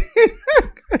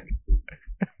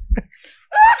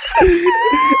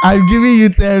 I'm giving you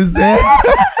terms.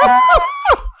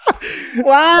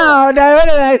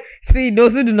 Wow. See,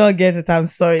 those who do not get it, I'm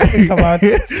sorry. Think about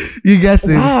it. You get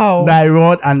it? Wow. Thy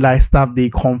rod and thy staff, they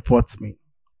comfort me.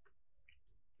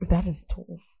 That is tough.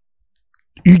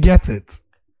 You get it?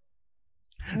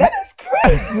 That is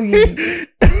crazy.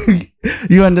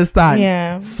 You understand?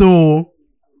 Yeah. So,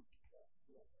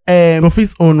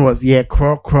 Kofi's own was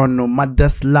no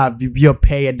mother's love, your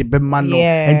pay the bemano,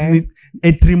 and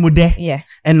etrimude,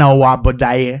 and now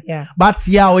wabodaye. Yeah. But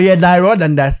thy rod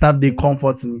and thy staff, they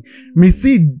comfort me. Me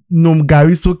see nom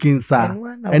gari so kinsa,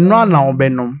 and no now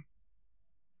benum.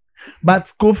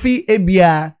 But Kofi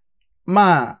ebia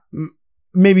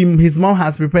maybe his mom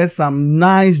has prepared some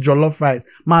nice jollof rice.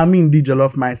 I mean the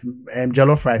jollof rice, Mr.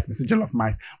 Jollof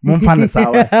rice. Mom fan is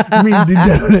sour. Mean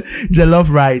the jollof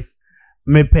rice.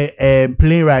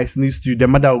 Plain rice needs to. The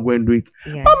mother will go and do it.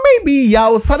 Yeah. But maybe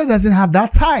Yao's father doesn't have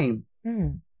that time.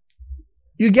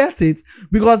 You get it?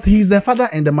 Because he's the father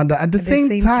and the mother at the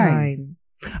same time.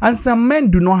 And some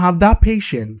men do not have that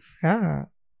patience.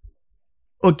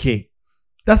 Okay,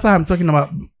 that's why I'm talking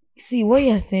about. See, what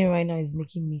you're saying right now is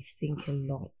making me think a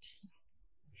lot.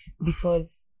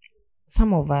 Because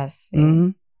some of us,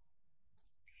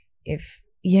 if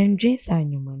you're enjoying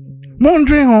your money,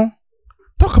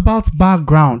 Talk about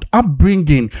background,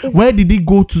 upbringing. Where did he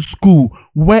go to school?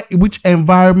 Which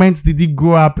environment did he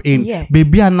grow up in? Yeah.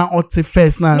 Baby and now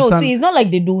first now. No, see, it's not like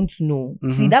they don't know.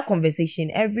 See, that conversation,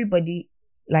 everybody,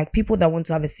 like people that want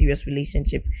to have a serious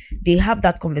relationship, they have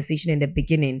that conversation in the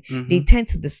beginning. They tend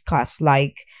to discuss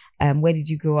like, where did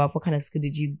you grow up? What kind of school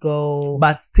did you go?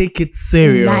 But take it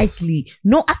serious. Lightly.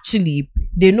 No, actually,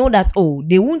 they know that,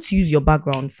 they won't use your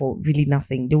background for really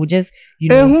nothing. They will just,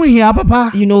 who here, Papa?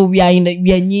 we are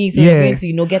new, so we're going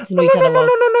to, get to know each other.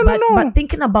 But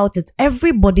thinking about it,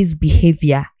 everybody's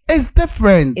behavior is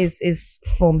different. Is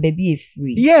from baby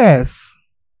free. Yes.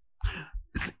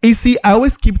 You see, I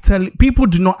always keep telling people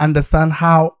do not understand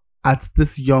how at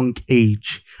this young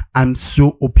age I'm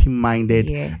so open-minded.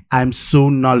 Yeah. I'm so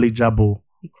knowledgeable.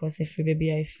 Because every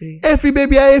baby are free. Every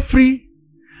baby are free.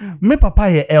 Me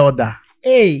papa ye elder.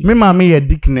 Hey. Me mommy ye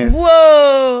dickness.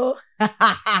 Whoa.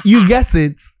 You get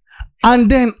it?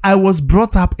 And then I was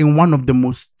brought up in one of the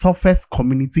most toughest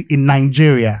community in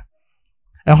Nigeria.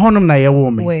 A honum na ye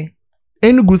woman. Wait.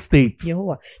 Enugu State.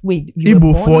 Yehovah. Wait, you Igbo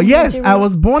were born for in yes, Nigeria? I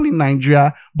was born in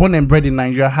Nigeria, born and bred in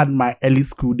Nigeria. I had my early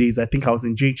school days. I think I was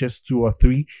in JHS 2 or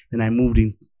 3. Then I moved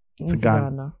into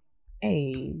Ghana.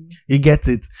 Hey. You get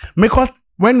it? Because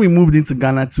when we moved into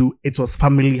Ghana too, it was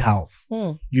family house.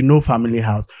 You know family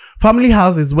house. Family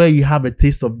house is where you have a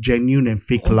taste of genuine and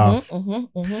fake love.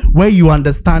 Where you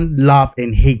understand love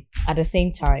and hate. At the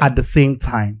same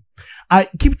time. I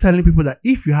keep telling people that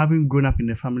if you haven't grown up in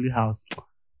a family house,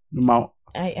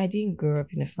 I didn't grow up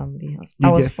in a family house. I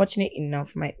was fortunate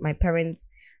enough. My parents,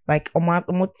 like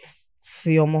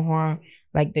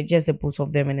like they're just the both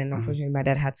of them, and then unfortunately my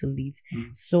dad had to leave.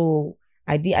 So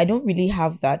I don't really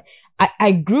have that.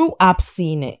 I grew up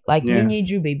seeing it. Like when you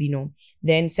drew baby,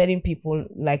 then certain people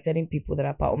that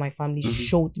are part of my family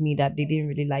showed me that they didn't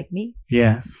really like me.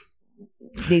 Yes.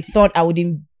 They thought I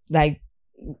wouldn't like.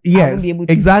 Yes, I wouldn't be able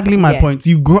to, exactly my point.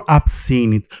 You grow up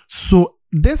seeing it. So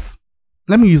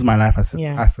let me use my life as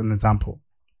an example.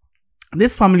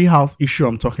 This family house issue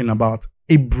I'm talking about,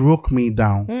 it broke me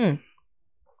down.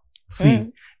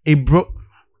 See, it broke.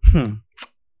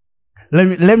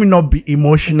 Let me not be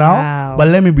emotional, but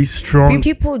let me be strong.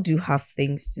 People do have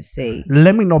things to say.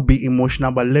 Let me not be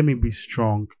emotional, but let me be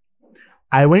strong.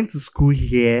 I went to school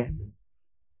here,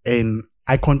 and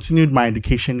I continued my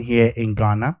education here in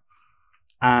Ghana.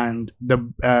 And the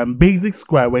basic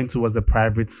school I went to was a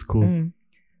private school.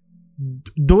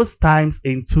 Those times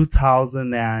in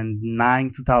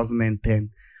 2009, 2010,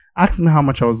 ask me how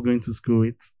much I was going to school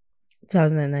with.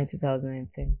 2009,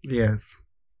 2010. Yes.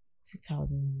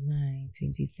 2009,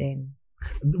 2010.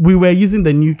 We were using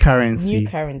the new currency.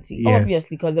 Yes.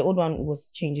 Obviously, because the old one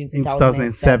was changing in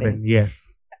 2007.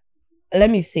 Yes. Let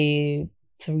me say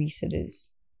 3 cedis.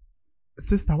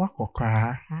 Sister, wako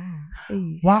cry?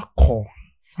 Please. Wako.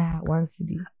 1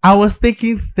 cedi. I was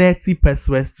taking 30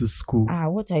 pesos to school.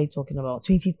 What are you talking about?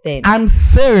 2010. I'm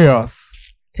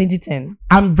serious. 2010.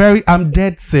 I'm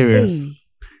dead serious.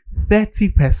 30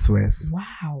 pesos.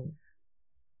 Wow.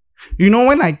 You know,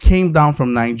 when I came down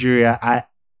from Nigeria,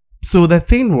 so the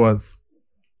thing was,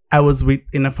 I was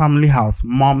in a family house,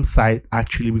 mom's side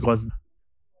actually, because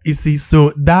you see,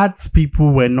 so dad's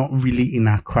people were not really in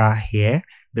Accra here.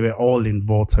 They were all in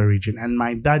Volta region, and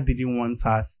my dad didn't want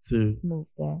us to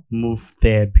move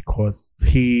there because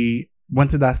he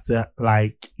wanted us to,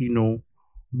 like,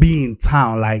 be in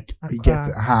town, like we get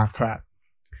to Accra.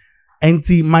 And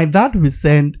my dad would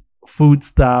send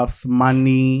foodstuffs,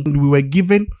 money. We were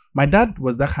given. My dad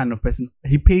was that kind of person.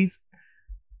 He pays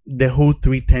the whole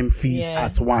 3 term fees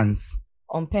at once.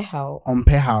 On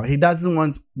PEHAL. He doesn't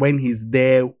want when he's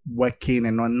there working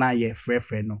and on not yet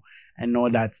and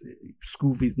all that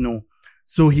school fees. No.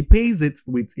 So he pays it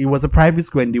it was a private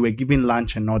school and they were giving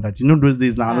lunch and all that. Those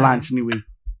days now lunch anyway.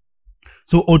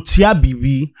 So Otia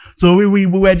BB. So we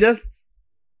were just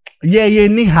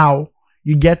anyhow.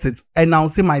 You get it. And I'll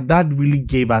say my dad really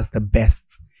gave us the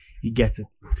best. You get it.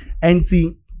 And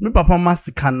my papa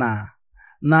masikana.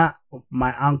 Now,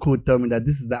 my uncle would tell me that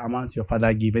this is the amount your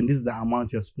father gave and this is the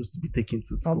amount you're supposed to be taking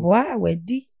to school.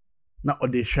 Not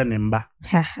audition.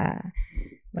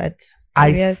 But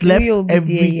I slept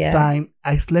every time.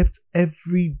 I slept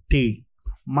every day,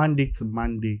 Monday to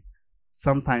Monday,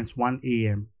 sometimes 1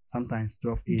 a.m., sometimes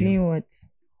 12 a.m. Doing what?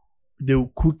 They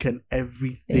will cook and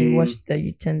everything. They wash the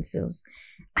utensils.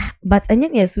 But I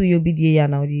think yes, you'll be there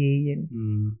now.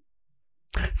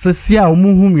 So see how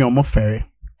ferry.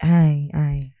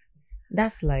 Aye.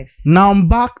 That's life. Now I'm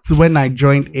back to when I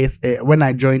joined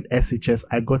SHS.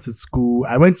 I got to school.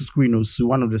 I went to school in Osu,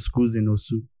 one of the schools in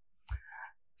Osu.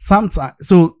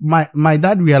 So my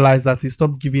dad realized that he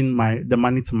stopped giving the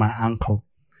money to my uncle,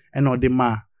 and or the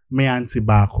my auntie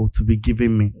Bako to be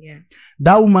giving me. Yeah.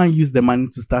 That woman used the money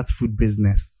to start food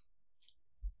business.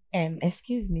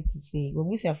 Excuse me to say, when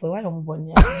we say for why I'm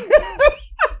born,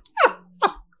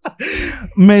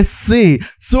 Merci.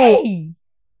 So hey.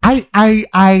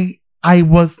 I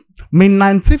was me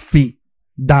 90 feet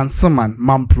dancerman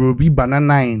mamprobi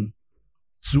banana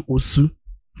to Osu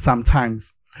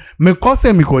sometimes. Me cause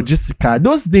me call Jessica.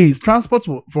 Those days transport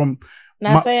from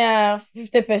Now say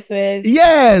 50 pesos.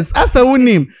 Yes, as a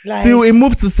name. Like, till it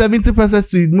moved to 70 pesos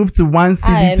to it moved to 1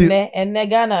 CBT. And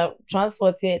Ghana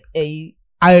transported a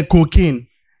cocaine.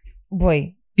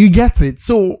 Boy. You get it?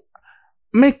 So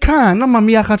me can no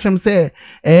mami akachem say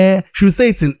she will say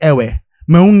it in Ewe.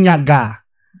 Me unyaga.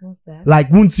 What's that?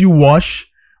 Like, won't you wash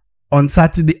on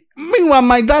Saturday? Meanwhile,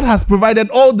 my dad has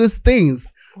provided all these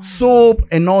things. Wow. Soap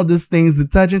and all these things,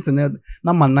 detergent and everything.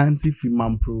 Now my 90 fi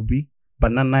mamprobi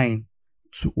banana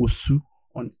to Osu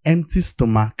on empty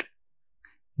stomach.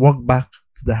 Walk back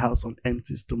to the house on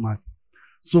empty stomach.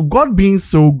 So God being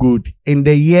so good, in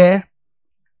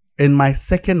my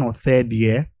second or third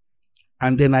year,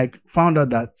 and then I found out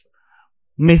that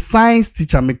my science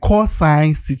teacher, my core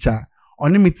science teacher,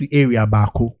 on the area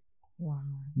Bako. Wow.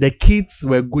 The kids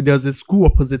were good. There was a school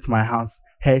opposite my house.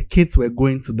 Her kids were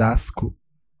going to that school.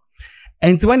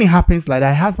 And when it happens like that,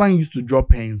 her husband used to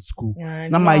drop her in school.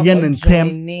 Now my yen and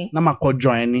term, now my call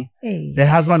joining. The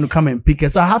husband will come and pick her.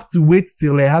 So I have to wait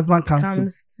till her husband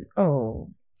comes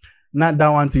not that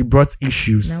one till brought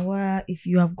issues. Now, if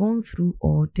you have gone through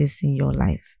all this in your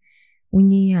life,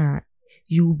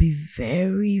 you will be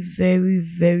very, very,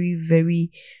 very,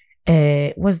 very,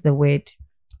 what's the word?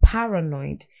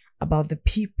 Paranoid about the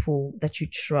people that you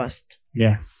trust.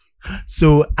 Yes.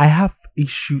 So I have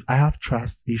issues. I have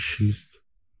trust issues.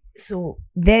 So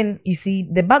then you see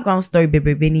the background story,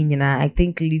 baby, I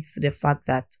think leads to the fact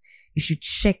that you should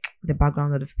check the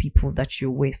background of the people that you're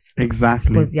with.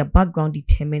 Exactly. Because their background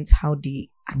determines how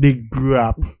they grew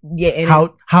up. Yeah. And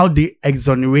how they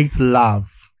exonerate love.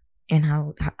 And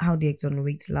how they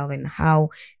exonerate love and how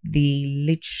they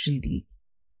literally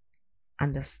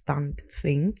understand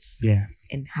things. Yes.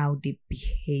 And how they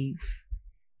behave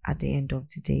at the end of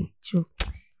the day.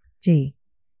 Jay,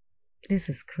 this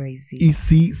is crazy. You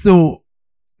see, so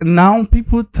now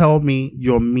people tell me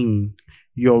you're mean,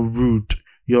 you're rude,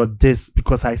 you're this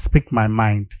because I speak my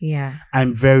mind. Yeah.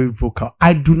 I'm very vocal.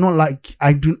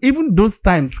 Even those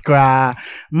times,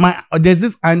 there's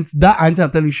this that auntie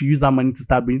I'm telling you she used that money to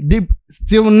start being, they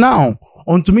still now,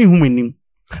 onto me, who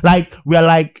like, we're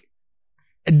like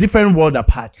a different world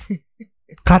apart.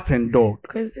 Cat and dog.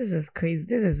 Because this is crazy.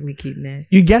 This is wickedness.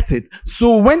 You get it?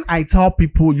 So when I tell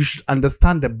people you should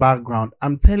understand the background,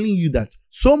 I'm telling you that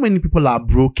so many people are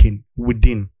broken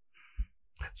within.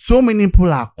 So many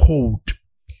people are cold.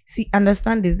 See,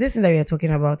 understand this. This thing that we are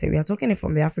talking about, we are talking it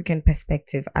from the African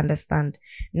perspective. Understand,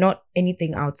 not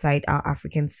anything outside our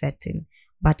African setting,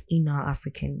 but in our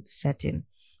African setting.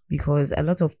 Because a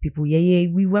lot of people,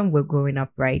 when we're growing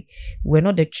up, right, we're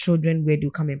not the children where they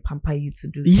come and pamper you to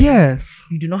do things. Yes.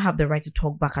 You do not have the right to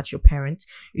talk back at your parents.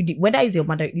 Whether it's your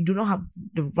mother, you do not have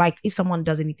the right, if someone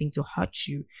does anything to hurt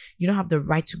you, you don't have the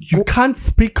right to You can't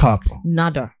speak up.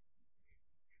 Nada.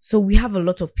 So we have a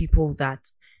lot of people that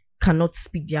cannot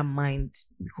speak their mind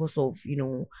because of,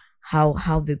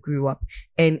 how they grew up,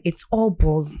 and it's all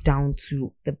boils down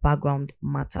to the background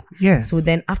matter. Yes. So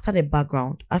then after getting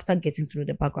to know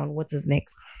the background, what is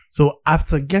next? So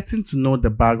after getting to know the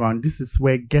background, this is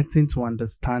where getting to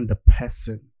understand the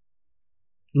person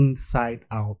inside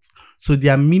out. So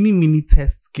there are many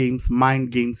test games,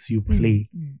 mind games you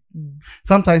play.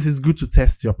 Sometimes it's good to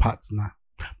test your partner,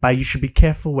 but you should be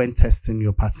careful when testing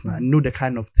your partner. Know the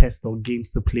kind of test or games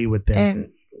to play with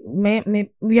them.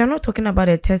 We are not talking about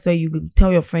a test where you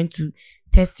tell your friend to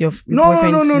test your boyfriend. No.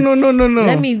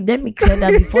 Let me clear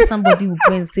that before somebody will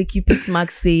go and say Cupid's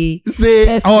mark say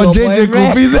test your JJ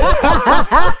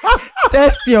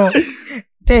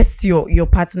test your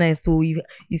partner. And so you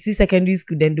see secondary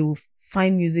school, then they will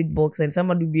find music box and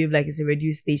somebody will behave like it's a radio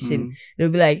station. They'll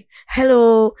be like,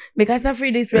 hello, make us a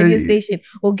free this radio station.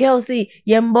 Oh girl say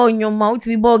yembo in your mouth,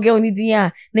 we bo girl ni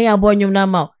dia, na ya bo in your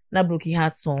mouth. Na broken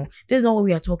heart song. This is not what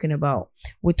we are talking about.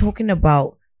 We're talking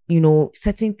about,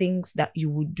 certain things that you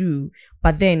would do,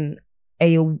 but then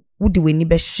would do any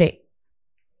best shit.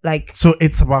 Like, so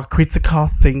it's about critical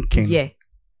thinking. Yeah.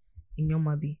 In your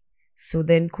mabi. So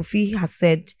then Kofi has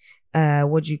said,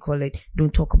 what do you call it?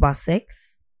 Don't talk about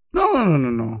sex.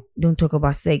 No. Don't talk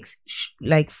about sex.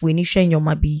 Like when you share in your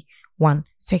mabi, one.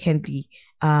 Secondly,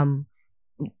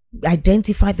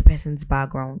 identify the person's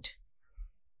background.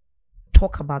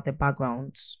 talk about the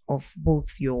backgrounds of both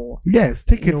your Yes,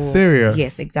 take it serious.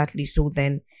 Yes, exactly. So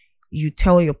then you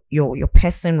tell your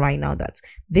person right now that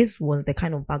this was the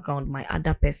kind of background my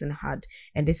other person had,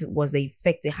 and this was the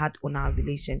effect it had on our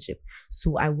relationship.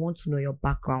 So I want to know your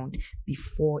background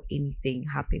before anything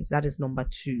happens. That is number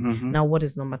 2. Mhm. Now, what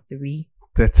is number 3?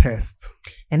 The test.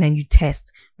 And then you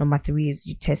test. Number 3 is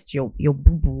you test your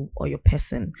boo-boo or your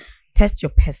person. Test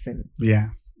your person,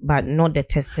 Yes. but not the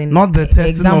testing. Not the testing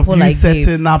example of you I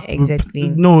setting gave. up. Exactly.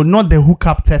 No, not the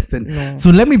hookup testing. No. So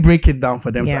let me break it down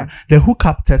for them. Yeah. The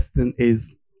hookup testing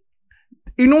is,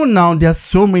 now there's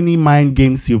so many mind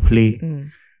games you play.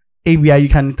 ABI, you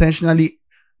can intentionally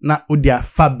not with their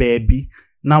fat baby.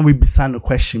 Now we beside a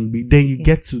question B. Then you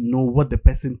get to know what the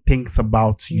person thinks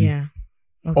about you. Yeah.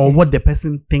 Okay. Or what the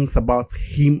person thinks about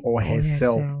him or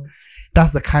herself.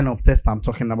 That's the kind of test I'm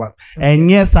talking about. Okay. And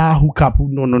yes, I hook up.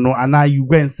 No. And now you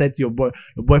go and set your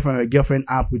boyfriend or girlfriend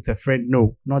up with a friend.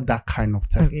 No, not that kind of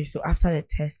test. Okay, so after the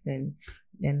testing,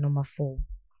 then number 4.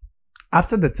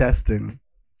 After the testing,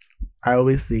 I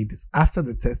always say this. After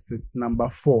the testing, number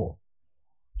 4,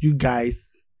 you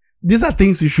guys, these are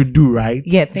things you should do, right?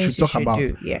 Yeah, things you should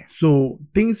do. Yeah. So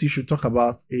things you should talk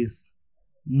about is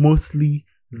mostly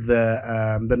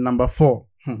the number 4.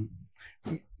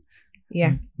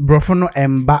 Yeah. Brofono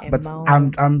Emba, but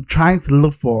I'm trying to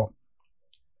look for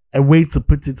a way to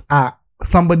put it.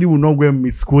 Somebody will not go and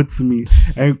misquote me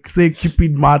and say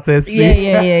Cupid matters.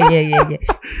 Yeah.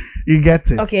 You get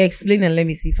it? Okay, explain and let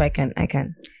me see if I can.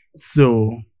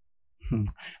 So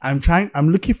I'm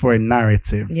looking for a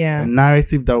narrative. Yeah. A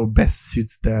narrative that will best suit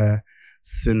the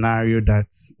scenario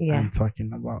that I'm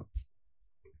talking about.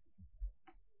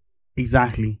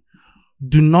 Exactly.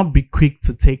 Do not be quick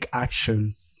to take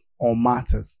actions or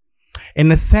matters.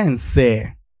 In a sense,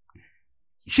 say,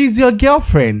 she's your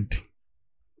girlfriend.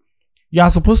 You are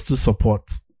supposed to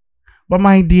support. But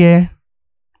my dear,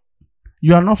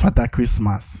 you are not Father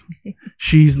Christmas.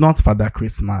 She is not Father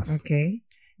Christmas. Okay.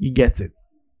 You get it.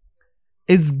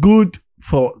 It's good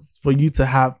for you to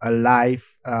have a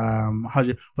life,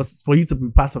 for you to be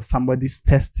part of somebody's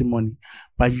testimony,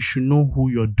 but you should know who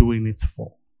you're doing it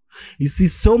for. You see,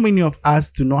 so many of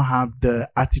us do not have the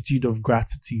attitude of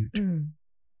gratitude.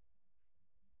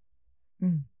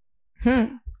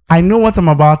 I know what I'm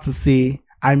about to say.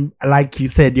 I'm, like you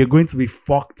said, you're going to be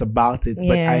fucked about it,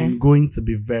 but I'm going to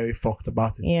be very fucked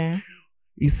about it. Yeah.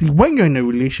 You see, when you're in a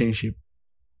relationship,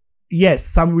 yes,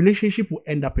 some relationship will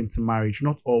end up into marriage.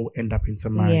 Not all will end up into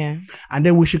marriage. Yeah. And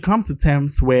then we should come to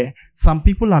terms where some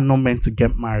people are not meant to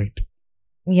get married.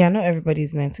 Yeah, not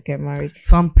everybody's meant to get married.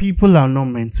 Some people are not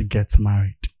meant to get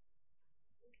married.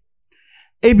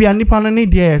 Ebi anipanani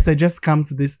dear say just come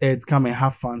to this earth, come and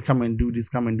have fun, come and do this,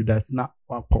 come and do that. Not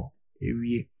wako.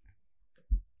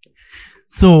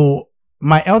 So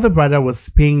my elder brother was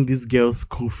paying this girl's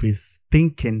school fees,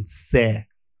 thinking, say,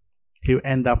 he'll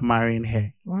end up marrying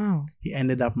her. Wow. He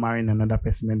ended up marrying another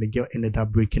person, and the girl ended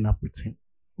up breaking up with him.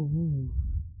 Ooh.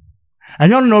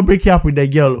 And you're not breaking up with the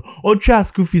girl. Or try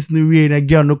school fees no way, and the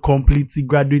girl no completely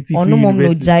graduated from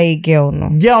university. No jai girl no.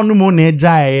 Girl no more ne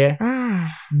jai.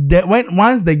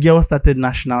 Once the girl started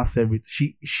national service,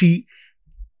 she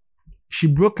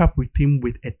broke up with him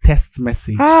with a text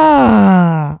message.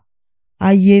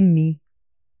 Ayemi.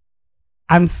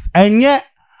 And yet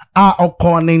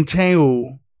calling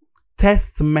chain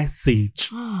text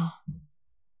message.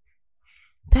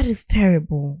 That is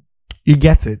terrible. You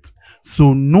get it?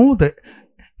 So know that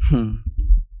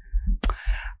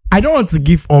I don't want to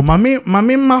give all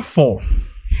my four.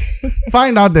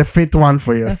 Find out the fifth one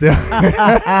for yourself.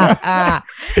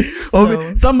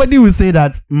 So, somebody will say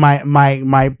that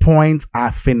my points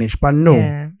are finished, but no.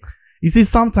 Yeah. You see,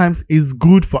 sometimes it's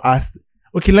good for us.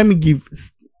 Okay, let me give.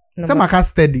 Some can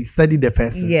study the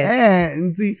person. Yes.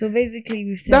 See, so basically,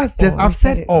 we've said that's just I've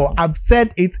said all. I've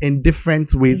said it in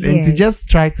different ways, and to just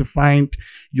try to find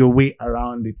your way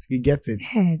around it. You get it?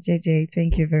 Hey, JJ,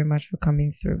 thank you very much for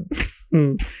coming through.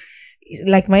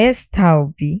 Like my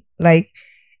style be like,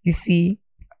 you see,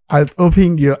 I've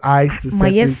opened your eyes to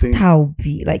certain things. My style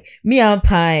be like me. I'm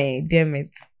pie. Damn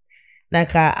it.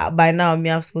 Like by now, me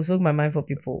I've supposed to work my mind for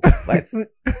people, but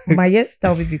my yes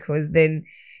tell me because then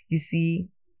you see,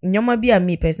 Nyomabi and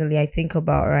me personally, I think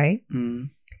about right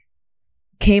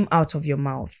came out of your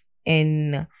mouth,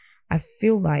 and I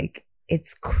feel like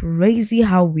it's crazy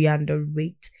how we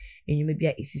underrate and you maybe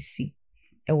a ECC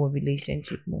our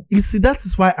relationship more. You see, that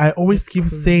is why I always keep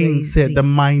saying, say the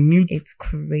minute. It's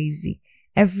crazy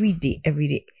every day.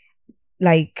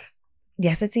 Like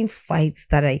there are certain fights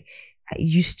that I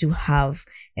used to have,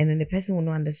 and then the person will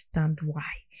not understand why.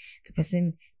 The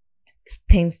person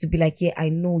tends to be like, yeah, I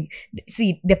know.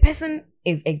 See, the person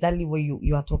is exactly what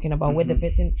you are talking about, where the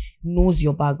person knows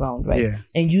your background, right?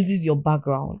 Yes. And uses your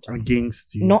background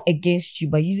against you. Not against you,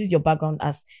 but uses your background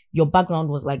as your background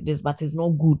was like this, but it's not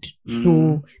good.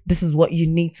 So this is what you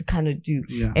need to kind of do.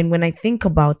 Yeah. And when I think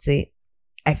about it,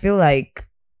 I feel like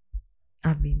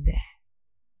I've been there.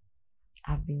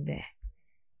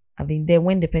 I've been there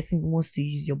when the person wants to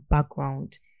use your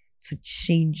background to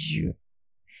change you.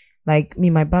 Like me,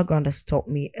 my background has taught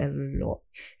me a lot.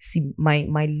 See, my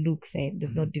looks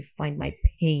does not define my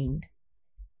pain.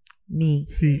 Me.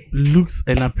 See, looks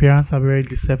and appearance are very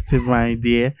deceptive, my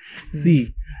dear.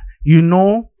 See, you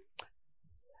know,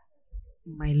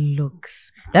 my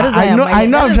looks. That is I know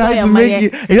I'm trying to make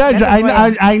you.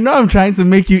 I know I'm trying to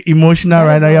make you emotional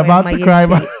right now. You're about to cry,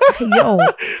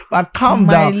 but calm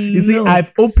down. You see,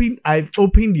 I've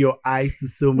opened your eyes to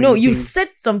so many. No, you things.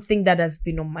 said something that has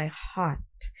been on my heart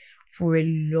for a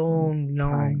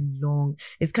long.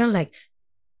 It's kind of like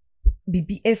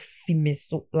BBF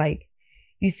so like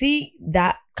you see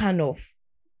that kind of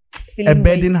feeling. A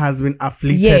burden has been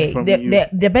afflicted from you.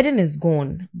 The burden is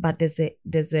gone, but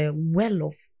there's a well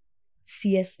of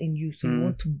tears in you, so you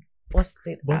want to bust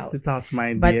it out,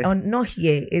 my dear. But not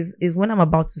here is when I'm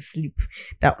about to sleep.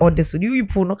 That all this you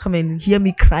people not come and hear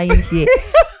me crying here.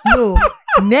 No,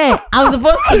 I'm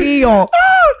supposed to be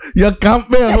your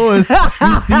campaign host.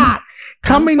 You see,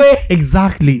 coming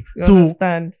exactly. You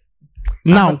understand?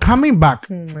 Now coming back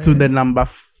to the number.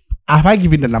 Have I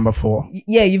given the number 4?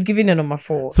 Yeah, you've given the number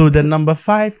 4. So the number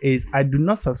 5 is I do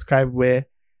not subscribe where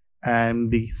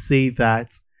they say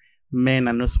that men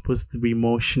are not supposed to be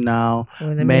emotional.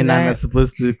 Men are not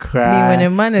supposed to cry. When a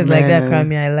man is like that, cry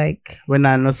me, I like. When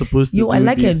I'm not supposed to. I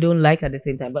like this. And don't like at the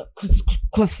same time. But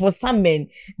because for some men,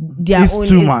 their it's own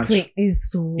too much. Is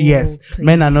so yes, clingy.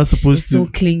 Men are not supposed to. So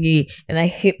clingy, and I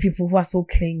hate people who are so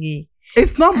clingy.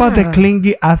 It's not about the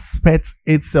clingy aspect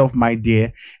itself, my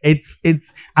dear. It's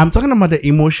I'm talking about the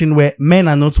emotion where men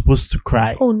are not supposed to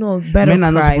cry. Oh no, men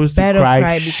are not supposed to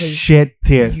cry because shed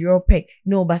tears. You're pain.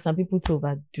 No, but some people to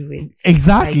overdo it.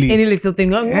 Exactly. Like any little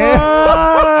thing.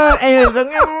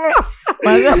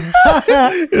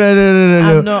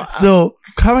 No. So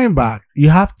coming back, you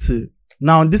have to.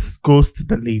 Now, this goes to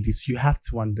the ladies. You have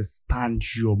to understand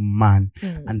your man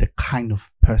and the kind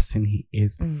of person he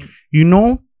is. You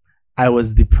know, I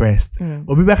was depressed.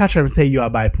 Obi try to say you are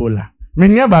bipolar.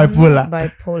 When you're bipolar.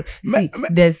 Bipolar.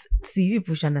 See,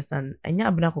 people should understand. And you're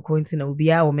not going to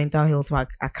be our mental health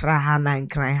work. I cry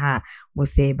and cry.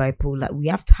 Must say bipolar. We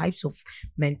have types of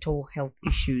mental health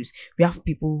issues. We have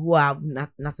people who have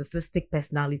narcissistic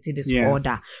personality disorder.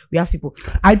 Yes. We have people.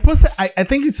 I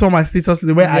think you saw my status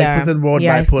the way I posted word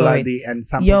bipolar day and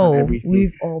samples and everything.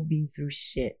 We've all been through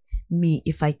shit. Me,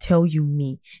 if I tell you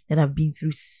that I've been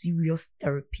through serious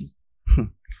therapy.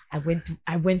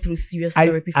 I went through serious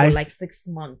therapy for like 6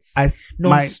 months.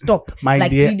 Non-stop. My like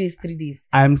dear, 3 days.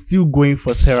 I'm still going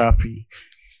for therapy.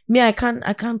 Me, I can't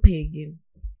pay again.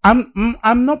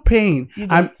 I'm not paying.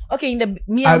 Okay.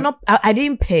 I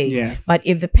didn't pay. Yes. But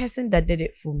if the person that did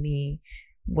it for me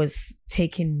was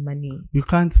taking money, you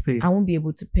can't pay. I won't be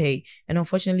able to pay. And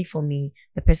unfortunately for me,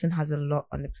 the person has a lot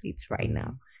on the plate right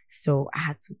now. So I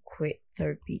had to quit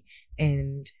therapy.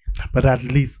 But at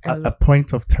least a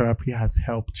point of therapy has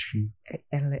helped you.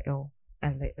 A little.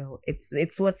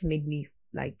 It's what's made me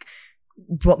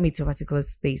brought me to a particular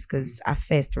space. Because at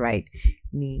first, right,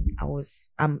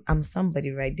 I'm somebody,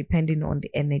 right, depending on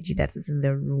the energy that is in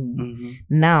the room.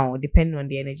 Now, depending on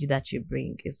the energy that you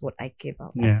bring is what I give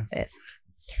out. Yes.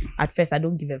 At first, I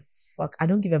don't give a fuck. I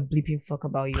don't give a bleeping fuck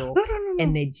about your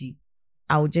energy.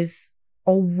 I'll just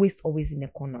always in a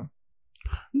corner.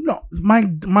 No, my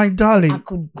darling. I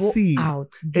could go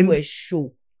out, do a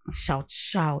show,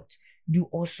 shout, do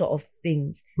all sort of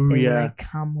things. And I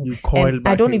come home. You coil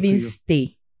back I don't even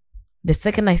stay. The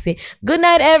second I say, good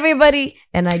night, everybody,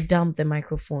 and I dump the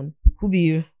microphone. Who be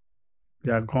you?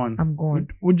 You are gone. I'm gone.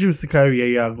 Would you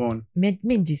carry? You are gone.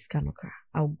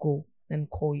 I'll go and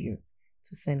call you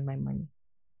to send my money.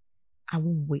 I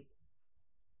won't wait.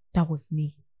 That was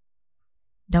me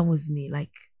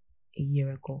like a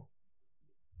year ago.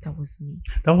 That was me.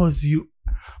 That was you,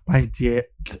 my dear.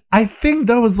 I think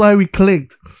that was why we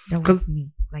clicked. That was me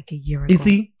like a year ago. You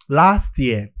see, last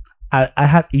year, I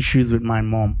had issues with my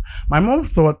mom. My mom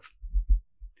thought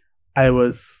I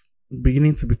was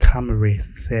beginning to become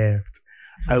reserved.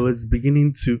 I was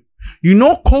beginning to...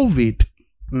 COVID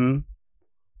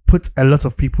put a lot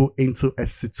of people into a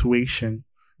situation.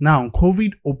 Now,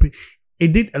 COVID opened...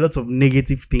 It did a lot of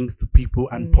negative things to people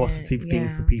and positive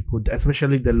things to people,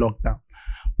 especially the lockdown.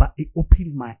 But it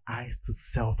opened my eyes to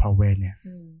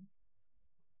self-awareness.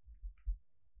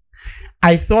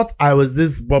 I thought I was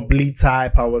this bubbly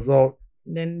type. I was all.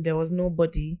 Then there was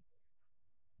nobody.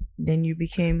 Then you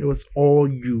became. It was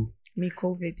all you. Me,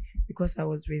 COVID, because I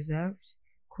was reserved.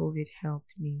 COVID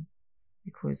helped me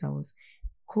because I was.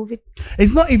 COVID.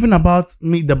 It's not even about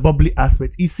me, the bubbly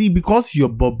aspect. You see, because you're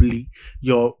bubbly,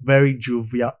 you're very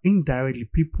jovial. Indirectly,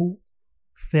 people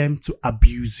tend to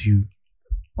abuse you.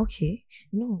 Okay,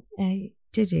 no,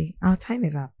 JJ, our time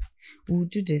is up. We'll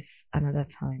do this another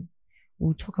time.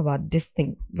 We'll talk about this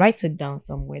thing. Write it down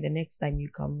somewhere. The next time you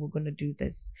come, we're gonna do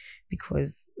this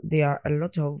because there are a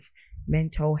lot of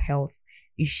mental health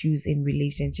issues in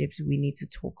relationships we need to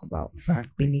talk about.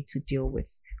 Exactly. We need to deal with.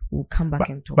 We'll come back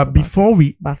and talk. But about before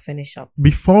it, but finish up.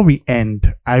 Before we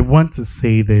end, I want to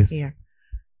say this. Yeah.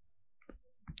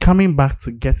 Coming back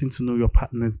to getting to know your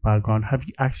partner's background, have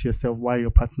you asked yourself why your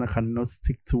partner cannot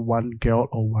stick to one girl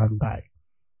or one guy?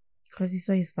 Because he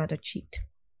saw his father cheat.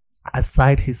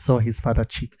 Aside, he saw his father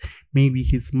cheat. Maybe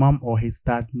his mom or his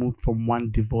dad moved from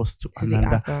one divorce to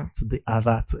another, to the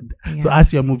other. So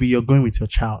as you're moving, you're going with your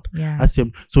child. Yeah.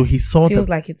 So he saw. Feels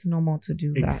like it's normal to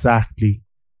do that. Exactly.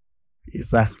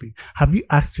 Have you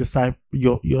asked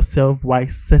yourself why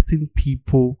certain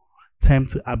people tend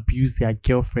to abuse their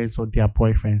girlfriends or their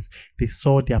boyfriends? They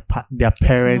saw their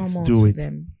parents do it,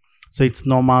 so it's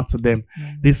normal to them.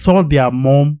 They saw their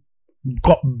mom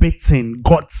got bitten,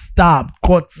 got stabbed,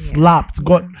 got slapped,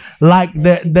 got like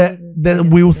the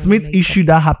Will Smith issue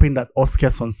that happened at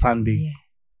Oscars on Sunday.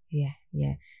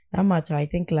 Yeah. That matter. I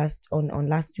think last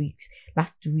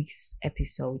week's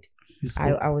episode,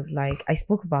 I was like, I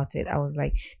spoke about it. I was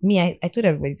like, I told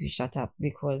everybody to shut up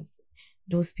because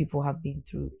those people have been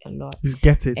through a lot. You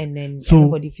get it. And then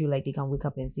everybody feel like they can wake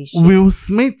up and say shit. Will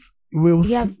Smith,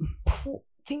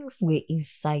 things were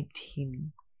inside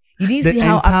him. You didn't see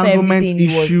how after everything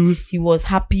he was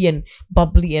happy and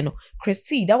bubbly and Chris.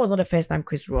 See, that was not the first time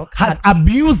Chris Rock has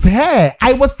abused her.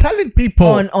 I was telling people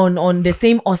on the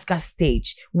same Oscar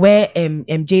stage where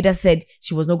Jada said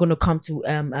she was not going to come to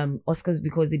Oscars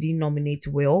because they didn't nominate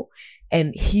Will,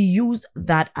 and he used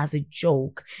that as a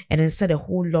joke and then said a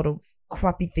whole lot of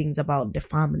crappy things about the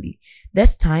family.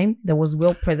 This time there was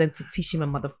Will present to teach him a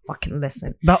motherfucking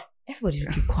lesson. Everybody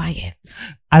should keep quiet.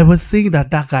 I was saying that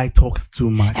guy talks too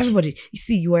much. Everybody, you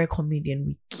see, you are a comedian.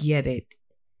 We get it.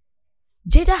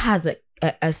 Jada has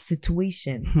a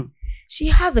situation. She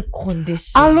has a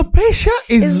condition. Alopecia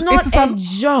is not a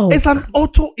joke. It's an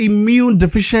autoimmune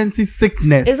deficiency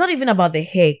sickness. It's not even about the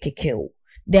hair, Kikil.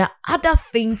 There are other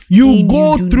things you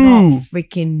go through. Not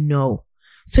freaking know.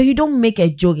 So you don't make a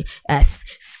joke.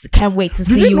 Can't wait to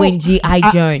see you in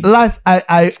G.I. Joe. Last,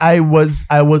 I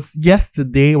was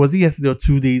yesterday. Was it yesterday or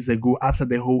 2 days ago? After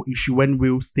the whole issue, when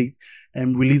Will Smith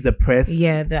released a press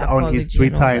on his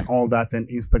Twitter and all that and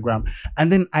Instagram,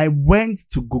 and then I went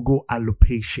to Google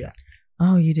alopecia.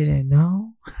 Oh, you didn't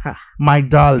know, my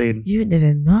darling? You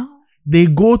didn't know. They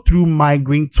go through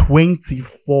migraine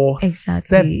 24/7.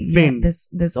 Exactly. Yeah,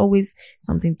 there's always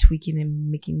something tweaking and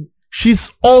making.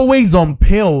 She's always on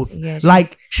pills. Yeah,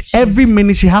 every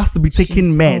minute she has to be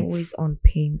taking meds. Always on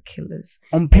painkillers.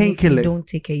 If you don't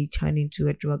take it, you turn into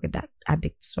a drug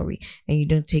addict. Sorry, and you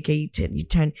don't take it, you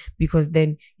turn because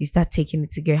then you start taking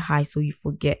it to get high, so you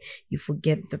forget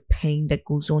the pain that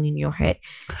goes on in your head.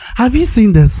 Have you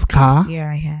seen the scar? Yeah,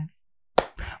 I have.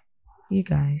 You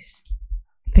guys,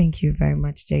 thank you very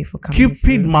much, Jay, for coming.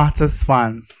 Cupid Matters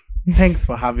fans. Thanks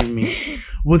for having me.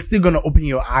 We're still gonna open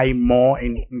your eye more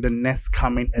in the next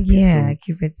coming episodes. Yeah,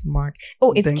 Cupid's mark.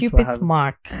 Oh, it's Cupid's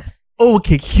mark. Oh,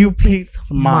 okay,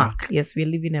 Cupid's mark. Yes, we're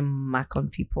leaving a mark on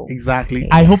people. Exactly.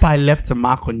 Yeah. I hope I left a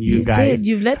mark on you guys. Did.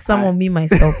 You've left some on me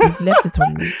myself. You've left it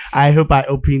on me. I hope I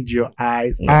opened your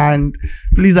eyes. Yeah. And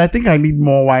please, I think I need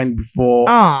more wine before.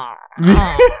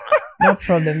 No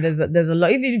problem. There's a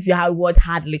lot. Even if you have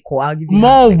hard liquor, I'll give you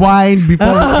more wine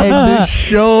before we end the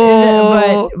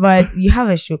show. But you have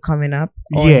a show coming up.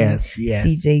 On yes.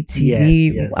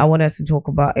 CJTV. Yes. I want us to talk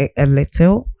about it a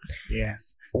little.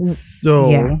 Yes.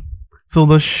 So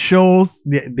the shows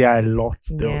there are a lot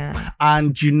though,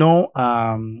 and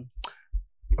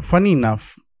funny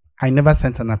enough, I never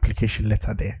sent an application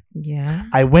letter there. Yeah.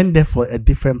 I went there for a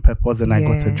different purpose and I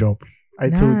got a job. I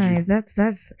told you.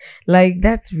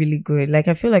 That's really good. Like,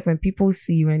 I feel like when people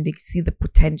see you and they see the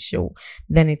potential,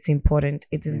 then it's important.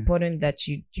 It's important that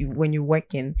you when you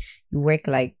work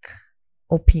like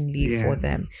openly for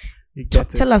them.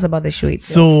 Tell us about the show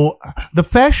itself. So the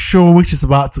first show, which is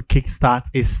about to kickstart,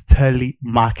 is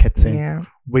telemarketing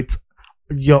with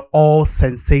you're all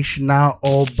sensational,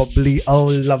 all bubbly,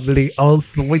 all lovely, all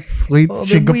sweet, Oh,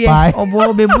 sugar baby, pie. oh,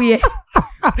 boy, baby.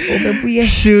 Oh, baby.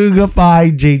 Sugar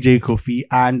Pie JJ Kofi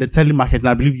and the telemarketers.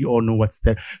 I believe you all know what's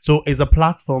there. So it's a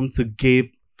platform to give.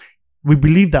 We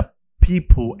believe that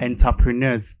people,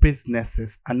 entrepreneurs,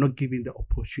 businesses are not given the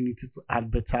opportunity to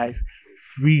advertise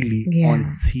freely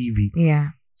on TV. Yeah.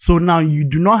 So now you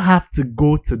do not have to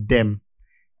go to them.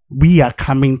 We are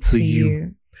coming to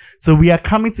you. So we are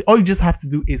coming to, all you just have to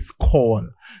do is call.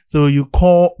 So you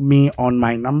call me on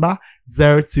my number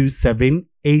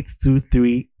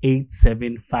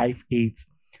 027-823-8758.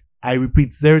 I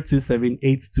repeat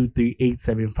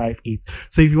 027-823-8758.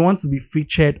 So if you want to be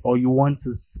featured or you want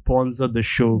to sponsor the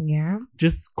show,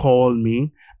 just call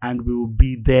me and we will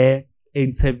be there,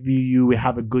 interview you, we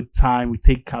have a good time, we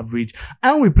take coverage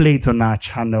and we play it on our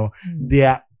channel.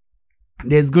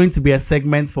 There's going to be a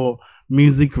segment for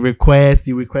music requests.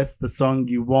 You request the song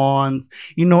you want.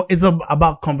 You know, it's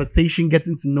about conversation,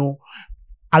 getting to know,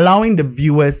 allowing the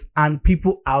viewers and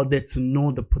people out there to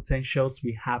know the potentials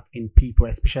we have in people,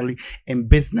 especially in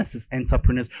businesses,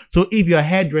 entrepreneurs. So if you're a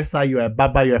hairdresser, you're a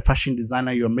barber, you're a fashion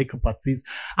designer, you're a makeup artist,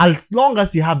 as long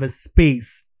as you have a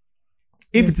space,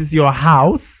 if it is your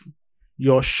house,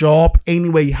 your shop,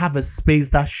 anywhere you have a space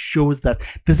that shows that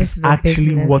this is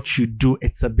actually what you do,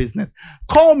 it's a business,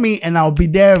 call me and I'll be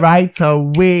there right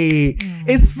away.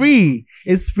 It's free.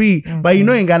 It's free. But you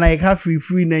know, in Ghana, you have free,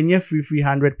 then you're free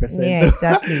 100%. Yeah,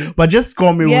 exactly. But just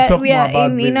call me, we'll talk more about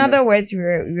business. In other words,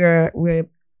 we're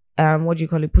what do you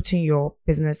call it, putting your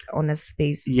business on a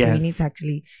space. So you need to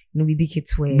actually, be big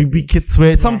kids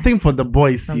way. Something for the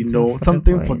boys,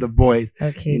 something for the boys.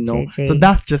 Okay, JJ. So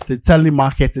that's just the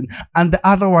telemarketing. And the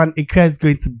other one, Ika, is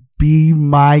going to be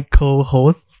my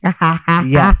co-host.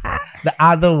 Yes. The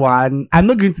other one, I'm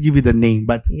not going to give you the name,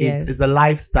 but it's a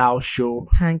lifestyle show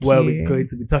where we're going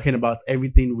to be talking about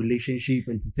everything, relationship,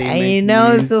 entertainment. I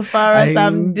know, news. So far as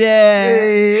I'm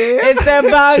there, it's a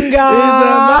banger.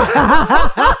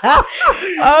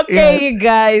 Okay, you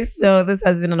guys. So this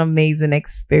has been an amazing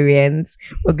experience.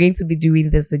 We're going to be doing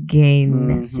this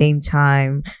again, same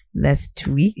time next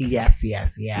week. Yes.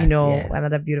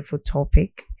 Another beautiful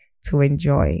topic to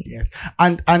enjoy. Yes.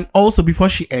 And also, before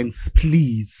she ends,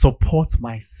 please support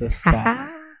my sister,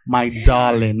 my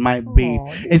darling, my babe.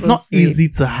 It's not easy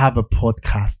to have a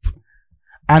podcast.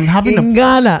 And having in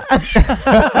Ghana.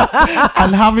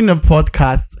 And having a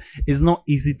podcast is not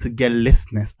easy to get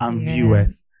listeners and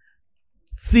viewers.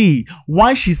 See,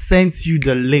 once she sends you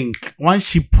the link, once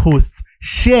she posts,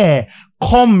 share,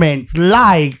 comment,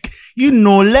 like,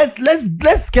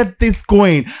 let's get this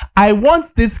going. I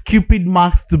want this Cupid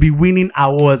Marks to be winning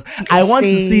awards. I want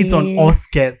to see it on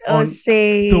Oscars. So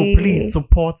please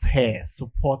support her.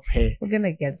 We're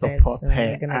gonna get support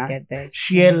her. We're gonna get this.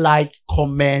 Share, like,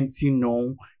 comment.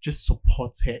 Just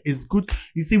support her. It's good.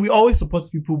 You see, we always support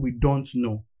people we don't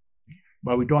know,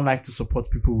 but we don't like to support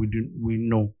people we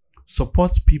know.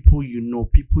 Support people you know,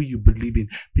 people you believe in,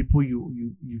 people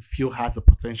you feel has a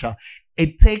potential.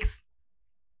 It takes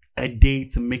a day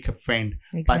to make a friend,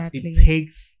 but it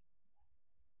takes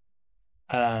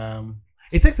a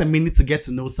minute to get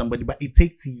to know somebody, but it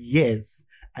takes years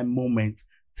and moments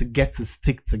to get to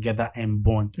stick together and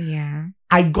bond. Yeah,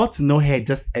 I got to know her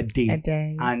just a day,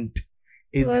 and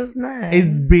it was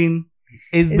nice.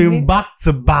 It's been back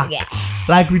to back. Yeah.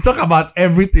 Like, we talk about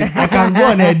everything. I can go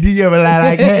on her DM and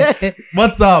like, hey,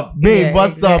 what's up, babe? Yeah,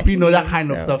 what's up? That kind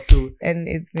of stuff. So, and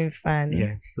it's been fun.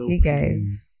 Yes. So you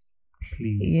guys,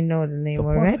 please. You know the name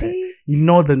already. Her. You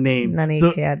know the name.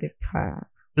 Nanike Adepa.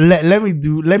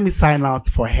 Let me sign out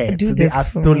for her. Today I've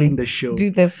stolen the show. Do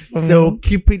this for me. So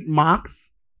Cupid Marks,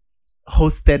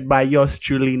 hosted by yours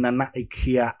truly, Nana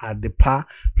Ikea Adepa.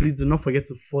 Please do not forget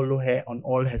to follow her on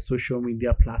all her social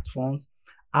media platforms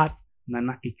at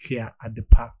Nana Ikea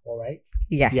Adepa. All right?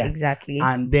 Yeah, exactly.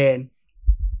 And then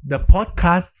the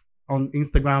podcast on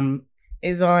Instagram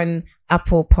is on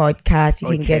Apple Podcasts. You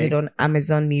can get it on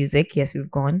Amazon Music. Yes, we've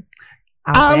gone.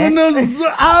 Amazon.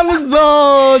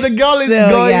 The girl is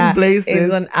going places.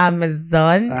 It's on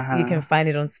Amazon. You can find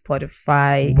it on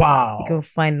Spotify. Wow. You can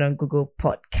find it on Google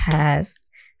Podcasts.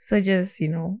 So just,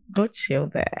 go chill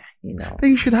there.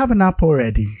 You should have an app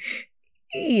already.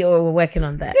 We're working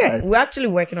on that. Yes. We're actually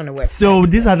working on a website. So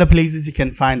these are the places you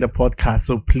can find the podcast.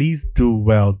 So please do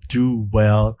well.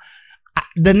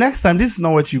 The next time, this is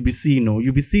not what you'll be seeing.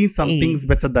 You'll be seeing some things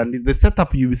better than this. The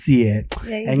setup you will see it.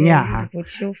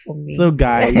 Chill for me. So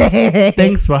guys,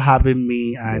 thanks for having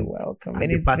me. And you're welcome.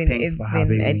 And it's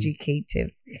been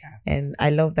educative. Yes. And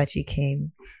I love that you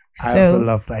came. I also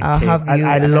love that I came. And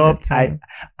I loved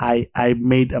I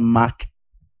made a mark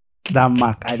that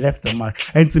mark. I left the mark.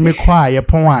 And to me cry,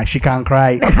 she can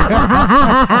cry.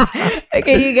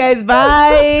 Okay, you guys,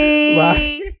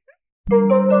 bye.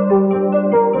 Bye.